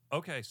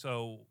 okay,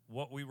 so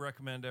what we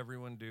recommend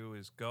everyone do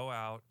is go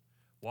out,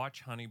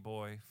 watch Honey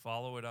Boy,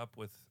 follow it up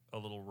with a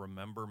little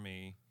Remember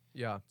Me.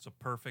 Yeah. It's a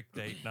perfect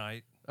date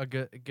night.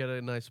 Get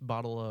a nice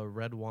bottle of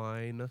red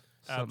wine.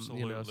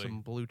 Absolutely.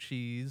 Some blue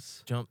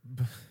cheese. Jump.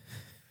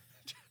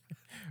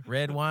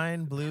 Red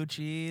wine, blue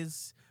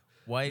cheese,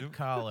 white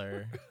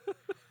collar.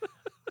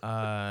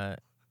 Get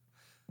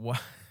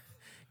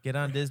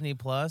on Disney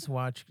Plus,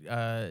 watch,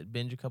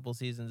 binge a couple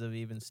seasons of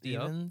Even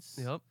Stevens.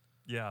 Yep.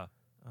 Yeah.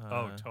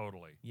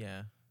 Totally.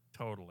 Yeah.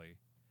 Totally.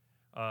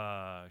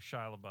 Shia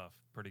LaBeouf,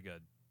 pretty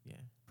good. Yeah.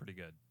 Pretty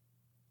good.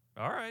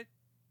 All right.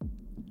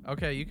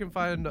 Okay, you can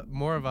find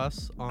more of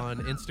us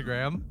on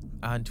Instagram.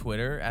 On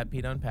Twitter at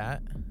Pete on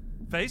Pat.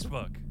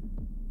 Facebook,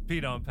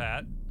 Pete on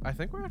Pat. I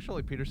think we're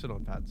actually Peterson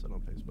on Patson on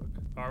Facebook.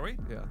 Are we?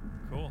 Yeah.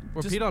 Cool.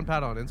 We're Just- Pete on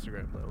Pat on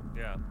Instagram, though.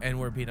 Yeah. And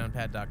we're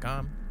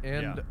PeteOnPat.com.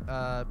 And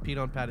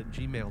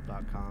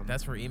PeteOnPat@gmail.com.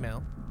 That's for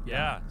email.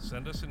 Yeah.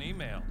 Send us an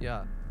email,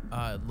 Yeah.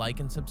 Like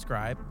and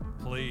subscribe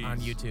please. on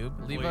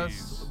YouTube. Leave us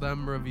Please.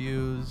 them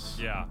reviews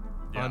Yeah.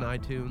 on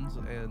iTunes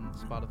and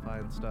Spotify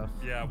and stuff.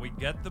 Yeah, we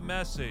get the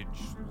message.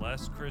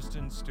 Less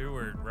Kristen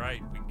Stewart,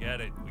 right? We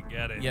get it. We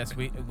get it. Yes,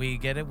 we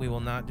get it. We will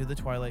not do the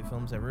Twilight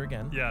films ever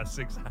again. Yes,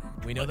 exactly.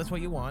 We know that's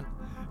what you want.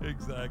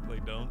 Exactly.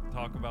 Don't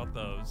talk about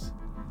those.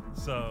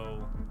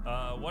 So,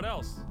 what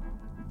else?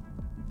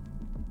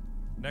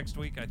 Next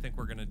week, I think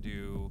we're going to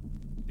do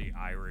The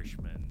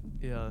Irishman.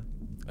 Yeah.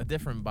 A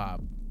different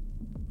Bob.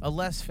 A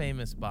less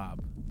famous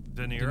Bob.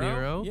 De Niro? De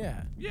Niro?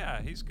 Yeah.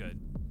 Yeah, he's good.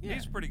 Yeah.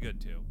 He's pretty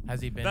good, too.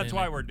 Has he been That's in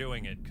why it? we're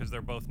doing it, because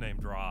they're both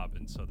named Rob,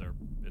 and so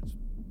it's,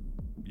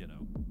 you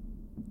know,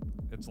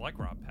 it's like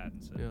Rob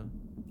Pattinson. Yeah.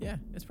 Yeah,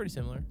 it's pretty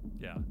similar.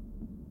 Yeah.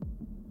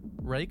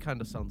 Ray kind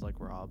of sounds like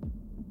Rob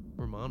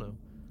Romano.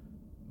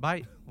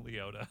 Bye.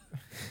 Leota.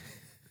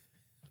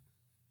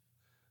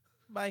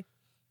 Bye.